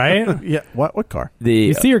 fair, right? Yeah. What car?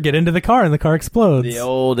 You see her get into the car and the car explodes. The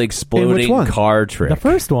old In which exploding one? car trick. The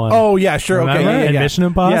first one. Oh yeah, sure. Okay, Remember? yeah, In yeah. Mission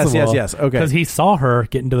Impossible. Yes. Okay. Because he saw her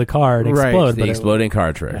get into the car and Right. explode. The exploding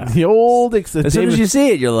car trick. The old. As soon as you see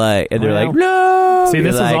it, you're like, and they're like, no. See, You're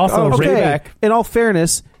this is like, also oh, a Okay. back. In all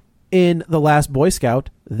fairness, in The Last Boy Scout,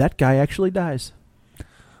 that guy actually dies.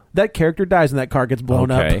 That character dies and that car gets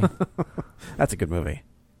blown Okay. up. That's a good movie.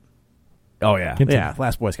 Oh yeah. Yeah,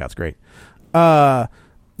 Last Boy Scout's great.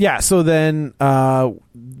 Yeah, so then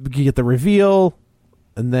you get the reveal,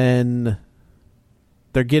 and then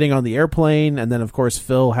they're getting on the airplane, and then of course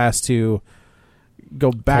Phil has to go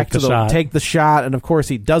back Take to the shot. take the shot, and of course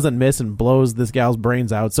he doesn't miss and blows this gal's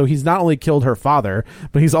brains out. So he's not only killed her father,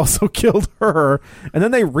 but he's also killed her. And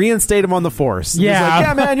then they reinstate him on the force. And he's Yeah. like,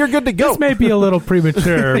 yeah, man, you're good to go. This may be a little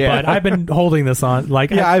premature, Yeah. but I've been holding this on.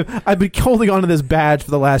 Like, Yeah, I've been holding on to this badge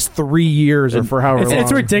for the last 3 years or for however long.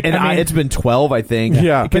 it's ridiculous. And I mean, it's been 12, I think.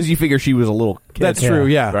 Yeah. Because you figure she was a little kid. That's true,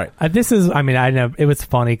 yeah. Right. this is, I mean, I know it was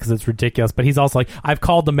funny because it's ridiculous, but he's also like, I've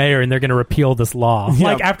called the mayor and they're going to repeal this law.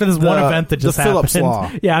 Yeah, Like after this one event that just the Phillips happened. law.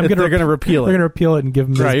 Yeah, They're going to repeal They're it. going to repeal it and give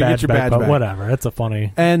him his Right, you get badge your back, badge but back. whatever. It's a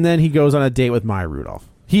funny. And then he goes on a date with Maya Rudolph.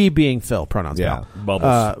 He being Phil, pronouns Yeah, pal.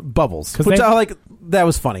 Bubbles. Bubbles. 'Cause Which they- I like. That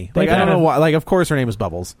was funny. Like, They've I don't had know a- why. Like, of course her name is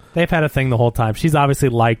Bubbles. They've had a thing the whole time. She's obviously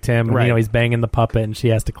liked him. And, Right. you know, he's banging the puppet and she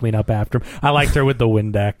has to clean up after him. I liked her with the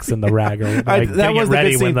Windex and the rag. Like, That getting was it the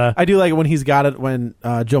ready good scene. when the. I do like it when he's got it when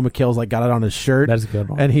Joe McHale's like got it on his shirt. That's a good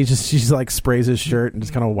one. And she's like sprays his shirt and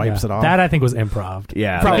just kind of wipes Yeah. it off. That I think was improv.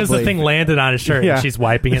 Yeah. Because the Probably. thing landed on his shirt Yeah. and she's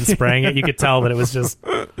wiping it and spraying it. You could tell that it was just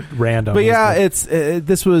random. But It was yeah,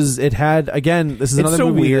 good. it had again. This is It's another so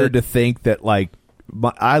movie weird that- to think that, like,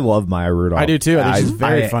 I love Maya Rudolph. I do too. I think she's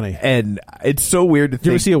very funny. And it's so weird to Did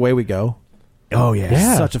you ever think. see Away We Go? Oh, yeah.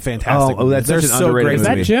 Yeah. Such a fantastic. Oh, that's movie. such They're an underrated great. Is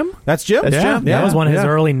that movie. Jim? That's Jim. That's yeah, Jim. That was one of his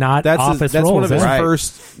early not office that's roles. one of his yeah. Right.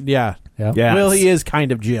 first. Yeah. Yeah. Yeah. Well, he is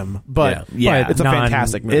kind of Jim, but Yeah. it's a non-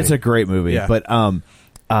 fantastic movie. It's a great movie, Yeah. but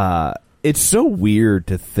it's so weird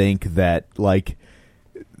to think that, like,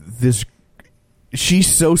 this. She's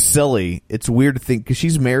so silly. It's weird to think because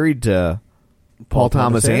she's married to Paul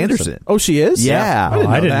Thomas Anderson. Oh, she is? Yeah, I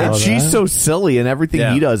didn't know that. And she's so silly, and everything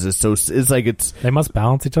Yeah. he does is so. It's like it's. They must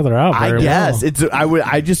balance each other out. I very guess well.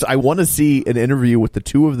 it's. I want to see an interview with the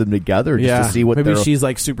two of them together just Yeah. to see what maybe they're. she's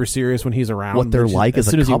like super serious when he's around. What they're But like as as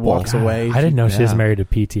a soon as couple. he walks away. I didn't know she was Yeah. married to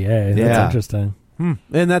PTA. That's Yeah. interesting.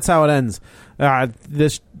 And that's how it ends.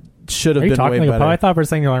 This should have Are you been talking way like a better. poet? I thought for a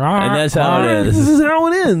second you're like, And that's how it This is. is how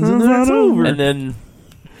it ends, and then it's over. And then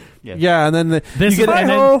Yeah, and then This you get is- hi and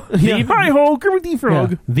then ho, the- hi ho, Kermit the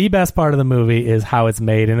Frog. Yeah. The best part of the movie is how it's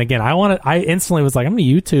made. And again, I instantly was like, I'm going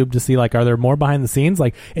to YouTube to see, like, are there more behind the scenes?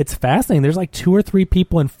 Like, it's fascinating. There's like 2 or 3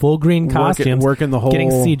 people in full green costumes working the whole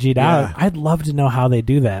getting CG'd out. yeah. I'd love to know how they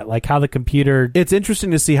do that. Like how the computer. It's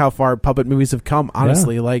interesting to see how far puppet movies have come.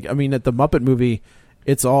 Honestly, like I mean, at the Muppet movie,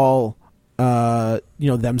 it's all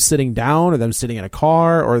them sitting down or them sitting in a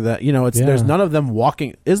car or that there's none of them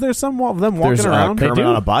walking. Is there some of them walking There's around? Kermit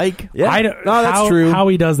on a bike. I don't, No, that's how, true. How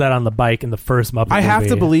he does that on the bike in the first Muppet I have to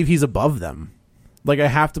movie. believe he's above them. Like I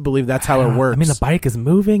have to believe that's how it works. I mean, the bike is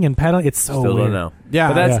moving and pedaling. It's so still weird. don't know. Yeah.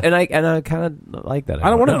 but that's Yeah. and I kind of like that. I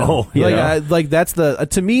don't want to know. You Like that's the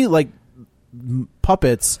to me like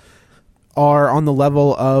puppets are on the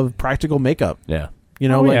level of practical makeup. Yeah. You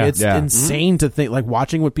know, Oh, like yeah. it's Yeah. insane to think like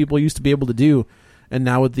watching what people used to be able to do, and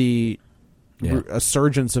now with the Yeah.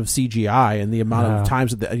 resurgence of CGI and the amount Yeah. of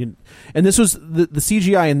times that and this was the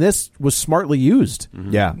CGI in this was smartly used.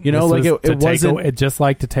 Yeah, You know, This like was it to take wasn't. away, just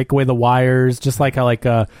like to take away the wires, just like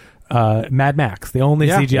Mad Max. The only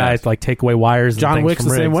Yeah. CGI is to like take away wires. And John things Wick's from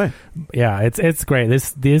the same rigs. way. Yeah, it's great.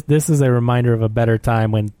 This is a reminder of a better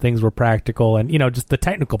time when things were practical and just the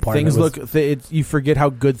technical part. Things of it was, you forget how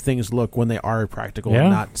good things look when they are practical Yeah.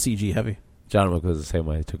 and not CG heavy. John Wick was the same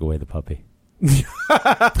way. He took away the puppy.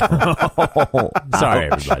 Sorry,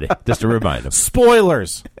 everybody. Just a reminder.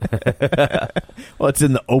 Spoilers. Well, it's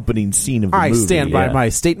in the opening scene of the I movie. stand by yeah. my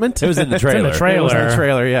statement. It was in the It's in trailer. the trailer. It was in the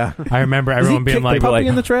trailer. Yeah. I remember Does he everyone being kick like, the puppy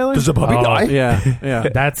in the trailer? Does the puppy Oh, die? Yeah, yeah.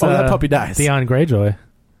 "That's that puppy dies. Theon Greyjoy,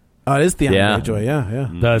 It is Theon Yeah. Greyjoy. Yeah, yeah.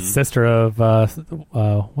 the sister of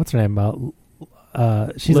what's her name?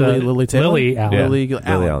 She's Lily Taylor. Lily Allen. Yeah. Lily Lily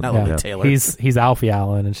Allen. Allen, Not yeah. Lily Taylor. He's Alfie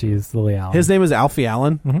Allen and she's Lily Allen. His name is Alfie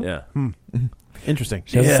Allen. Yeah. Interesting.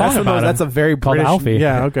 She has a song about him that's a very called British. Alfie.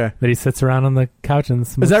 Yeah. Okay. That he sits around on the couch and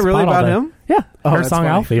smokes Is that really pot all about day. him? Yeah. Oh, Her that's song funny.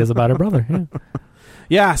 Alfie is about her brother. Yeah.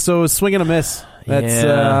 Yeah, so swing and a miss.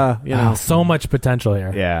 That's so much potential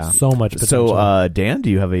here. Yeah. So much potential. So, Dan, do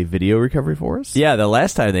you have a video recovery for us? Yeah, the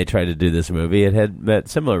last time they tried to do this movie, it had met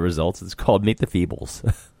similar results. It's called Meet the Feebles.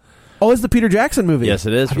 Oh, it's the Peter Jackson movie. Yes,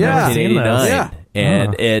 it is from Yeah. 1989. Yeah.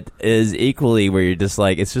 And it is equally where you're just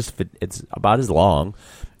like, it's about as long,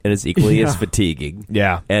 and it's equally as fatiguing.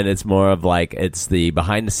 Yeah. And it's more of like, it's the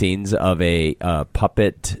behind the scenes of a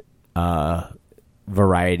puppet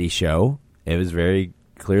variety show. It was very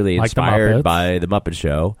clearly Like the inspired Muppets. by the Muppet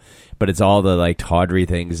Show, but it's all the like tawdry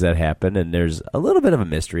things that happen, and there's a little bit of a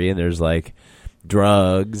mystery, and there's like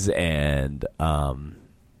drugs and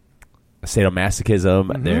sadomasochism.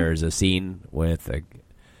 Mm-hmm. There's a scene with a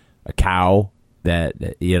cow that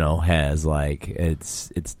has like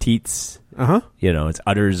its teats. Its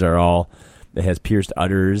udders are all. It has pierced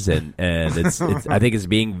udders, and it's I think it's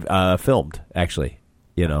being filmed actually.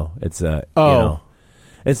 It's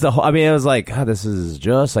it's the whole. I mean, it was like, God, this is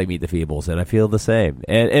just like Meet the Feebles, and I feel the same.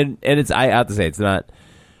 And it's, I have to say, it's not.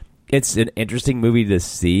 It's an interesting movie to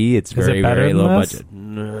see. It's very, very low budget.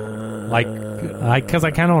 Because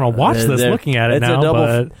I kind of want to watch this looking at it it's now. a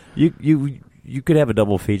double, but you could have a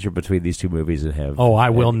double feature between these two movies and have. I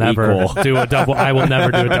will never do a double. I will never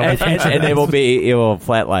do a double feature. And it will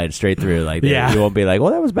flatline straight through. Like, you won't be like,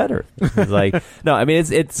 well, that was better. It's like, no, I mean,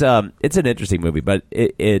 it's an interesting movie, but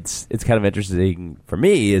it's kind of interesting for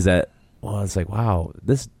me is that, well, it's like, wow,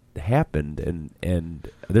 this happened, and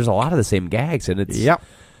there's a lot of the same gags, and it's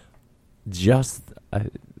just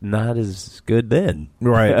not as good then,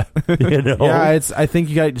 right? Yeah, I think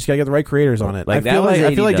you just gotta get the right creators on it. Like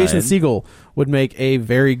I feel like Jason 89. Segel would make a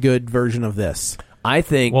very good version of this. I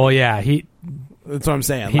think. Well, yeah, that's what I'm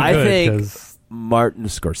saying. I think Martin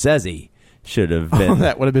Scorsese should have been.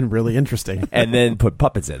 That would have been really interesting. And then put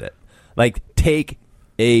puppets in it. Like, take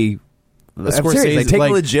a Scorsese, like, take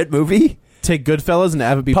like, a legit movie, take Goodfellas and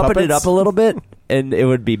have it be puppet puppets. it up a little bit, and it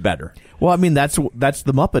would be better. Well, I mean, that's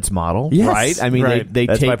the Muppets model, Yes. right? I mean, Right. they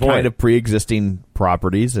That's my take point. kind of pre-existing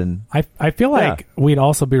properties and I feel like we'd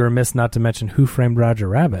also be remiss not to mention Who Framed Roger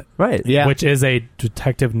Rabbit, Right. Yeah. which is a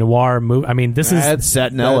detective noir movie. I mean, this It's is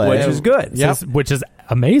set in LA. Which is good. which is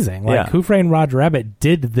amazing. Like Yeah. Who Framed Roger Rabbit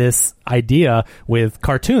did this idea with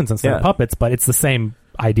cartoons instead of Yeah. puppets, but it's the same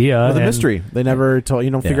idea. With a and- mystery. They never told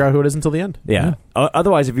figure out who it is until the end. Yeah.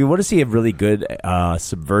 Otherwise, if you want to see a really good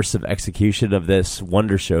subversive execution of this,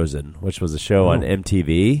 Wonder Chosen, which was a show on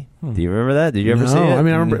MTV. Do you remember that? Did you ever see it? I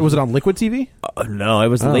mean, I remember. Was it on Liquid TV? No, it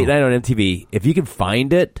was late night on MTV. If you can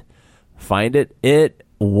find it. It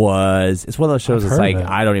was. It's one of those shows. I've It's heard like of it.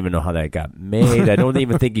 I don't even know how that got made. I don't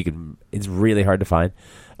even think you can. It's really hard to find.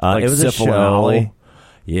 Like it was a Syphil and show. Ollie?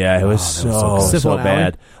 Yeah, it was Syphil so and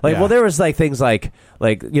bad. Ollie? Like, Yeah. well, there was like things like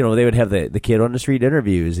they would have the kid on the street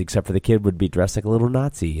interviews, except for the kid would be dressed like a little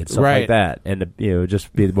Nazi and stuff Right. like that, and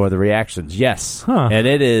just be more of the reactions. Yes, Huh. and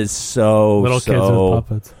it is so Little kids with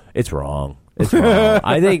puppets. It's wrong. It's wrong.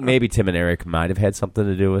 I think maybe Tim and Eric might have had something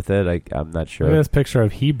to do with it. I'm not sure. Look at this picture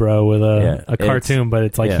of Hebrew with a cartoon, but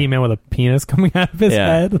it's like He-Man with a penis coming out of his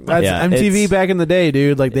head. That's Yeah, MTV back in the day,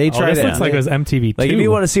 dude. Like they tried this it. looks like it was MTV Like, too. if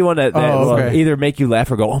you want to see one that will okay. either make you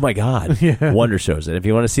laugh or go, "Oh my god," Wonder Shows it. If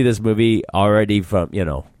you want to see this movie already from Meet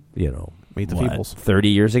the Feebles. 30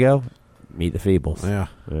 years ago, Meet the Feebles. Yeah.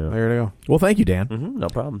 There you go. well, thank you, Dan. No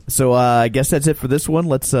problem. So I guess that's it for this one.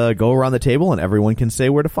 Let's go around the table and everyone can say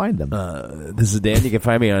where to find them. This is Dan. You can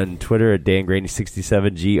find me on Twitter at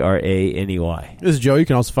DanGraney67, GRANEY. This is Joe. You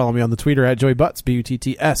can also follow me on the Twitter at JoeyButts,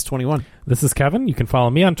 BUTTS21. This is Kevin. You can follow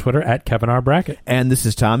me on Twitter at Kevin R. Brackett. And this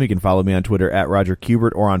is Tom. You can follow me on Twitter at Roger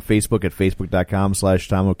Kubert or on Facebook at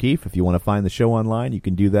Facebook.com/Tom O'Keefe. If you want to find the show online, you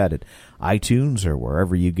can do that at iTunes or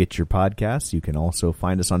wherever you get your podcasts. You can also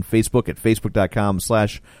find us on Facebook at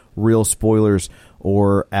Facebook.com/Real Spoilers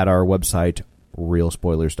or at our website,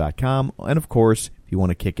 RealSpoilers.com. And of course, if you want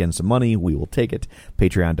to kick in some money, we will take it.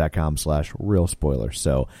 Patreon.com/Real Spoilers.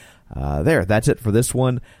 So that's it for this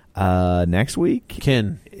one. Next week,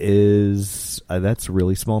 Kin is that's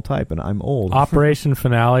really small type, and I'm old. Operation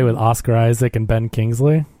Finale with Oscar Isaac and Ben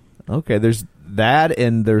Kingsley. Okay, there's that,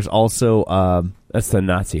 and there's also That's the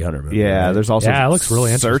Nazi hunter movie. yeah, right? there's also Yeah, it looks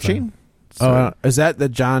really interesting. Searching. is that the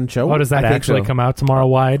John Cho? Oh, does that I think actually so. come out tomorrow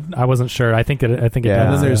wide? I wasn't sure. I think it Yeah. And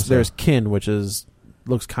does. then there's Kin, which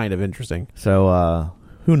looks kind of interesting. So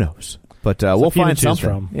who knows? But we'll few to find choose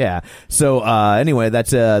something. from. Yeah. So anyway,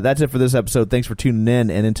 that's it for this episode. Thanks for tuning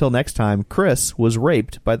in, and until next time, Chris was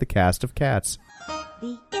raped by the cast of Cats.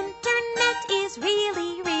 The internet is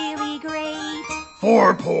really, really great.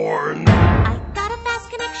 For porn. I got a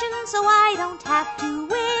fast connection, so I don't have to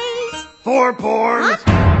wait. For porn.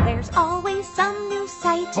 Huh? There's always some new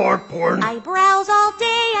site. For porn. I browse all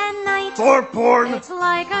day and night. for porn. It's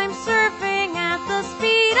like I'm surfing at the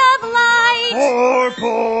speed of light. For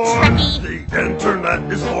porn. Trekkie. The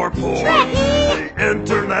internet is for porn. Trekkie. The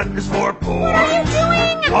internet is for porn. What are you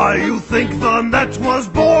doing? Why you think the net was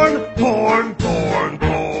born? Porn, porn,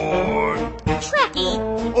 porn. Trekkie.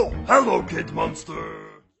 Oh, hello, Kid Monster.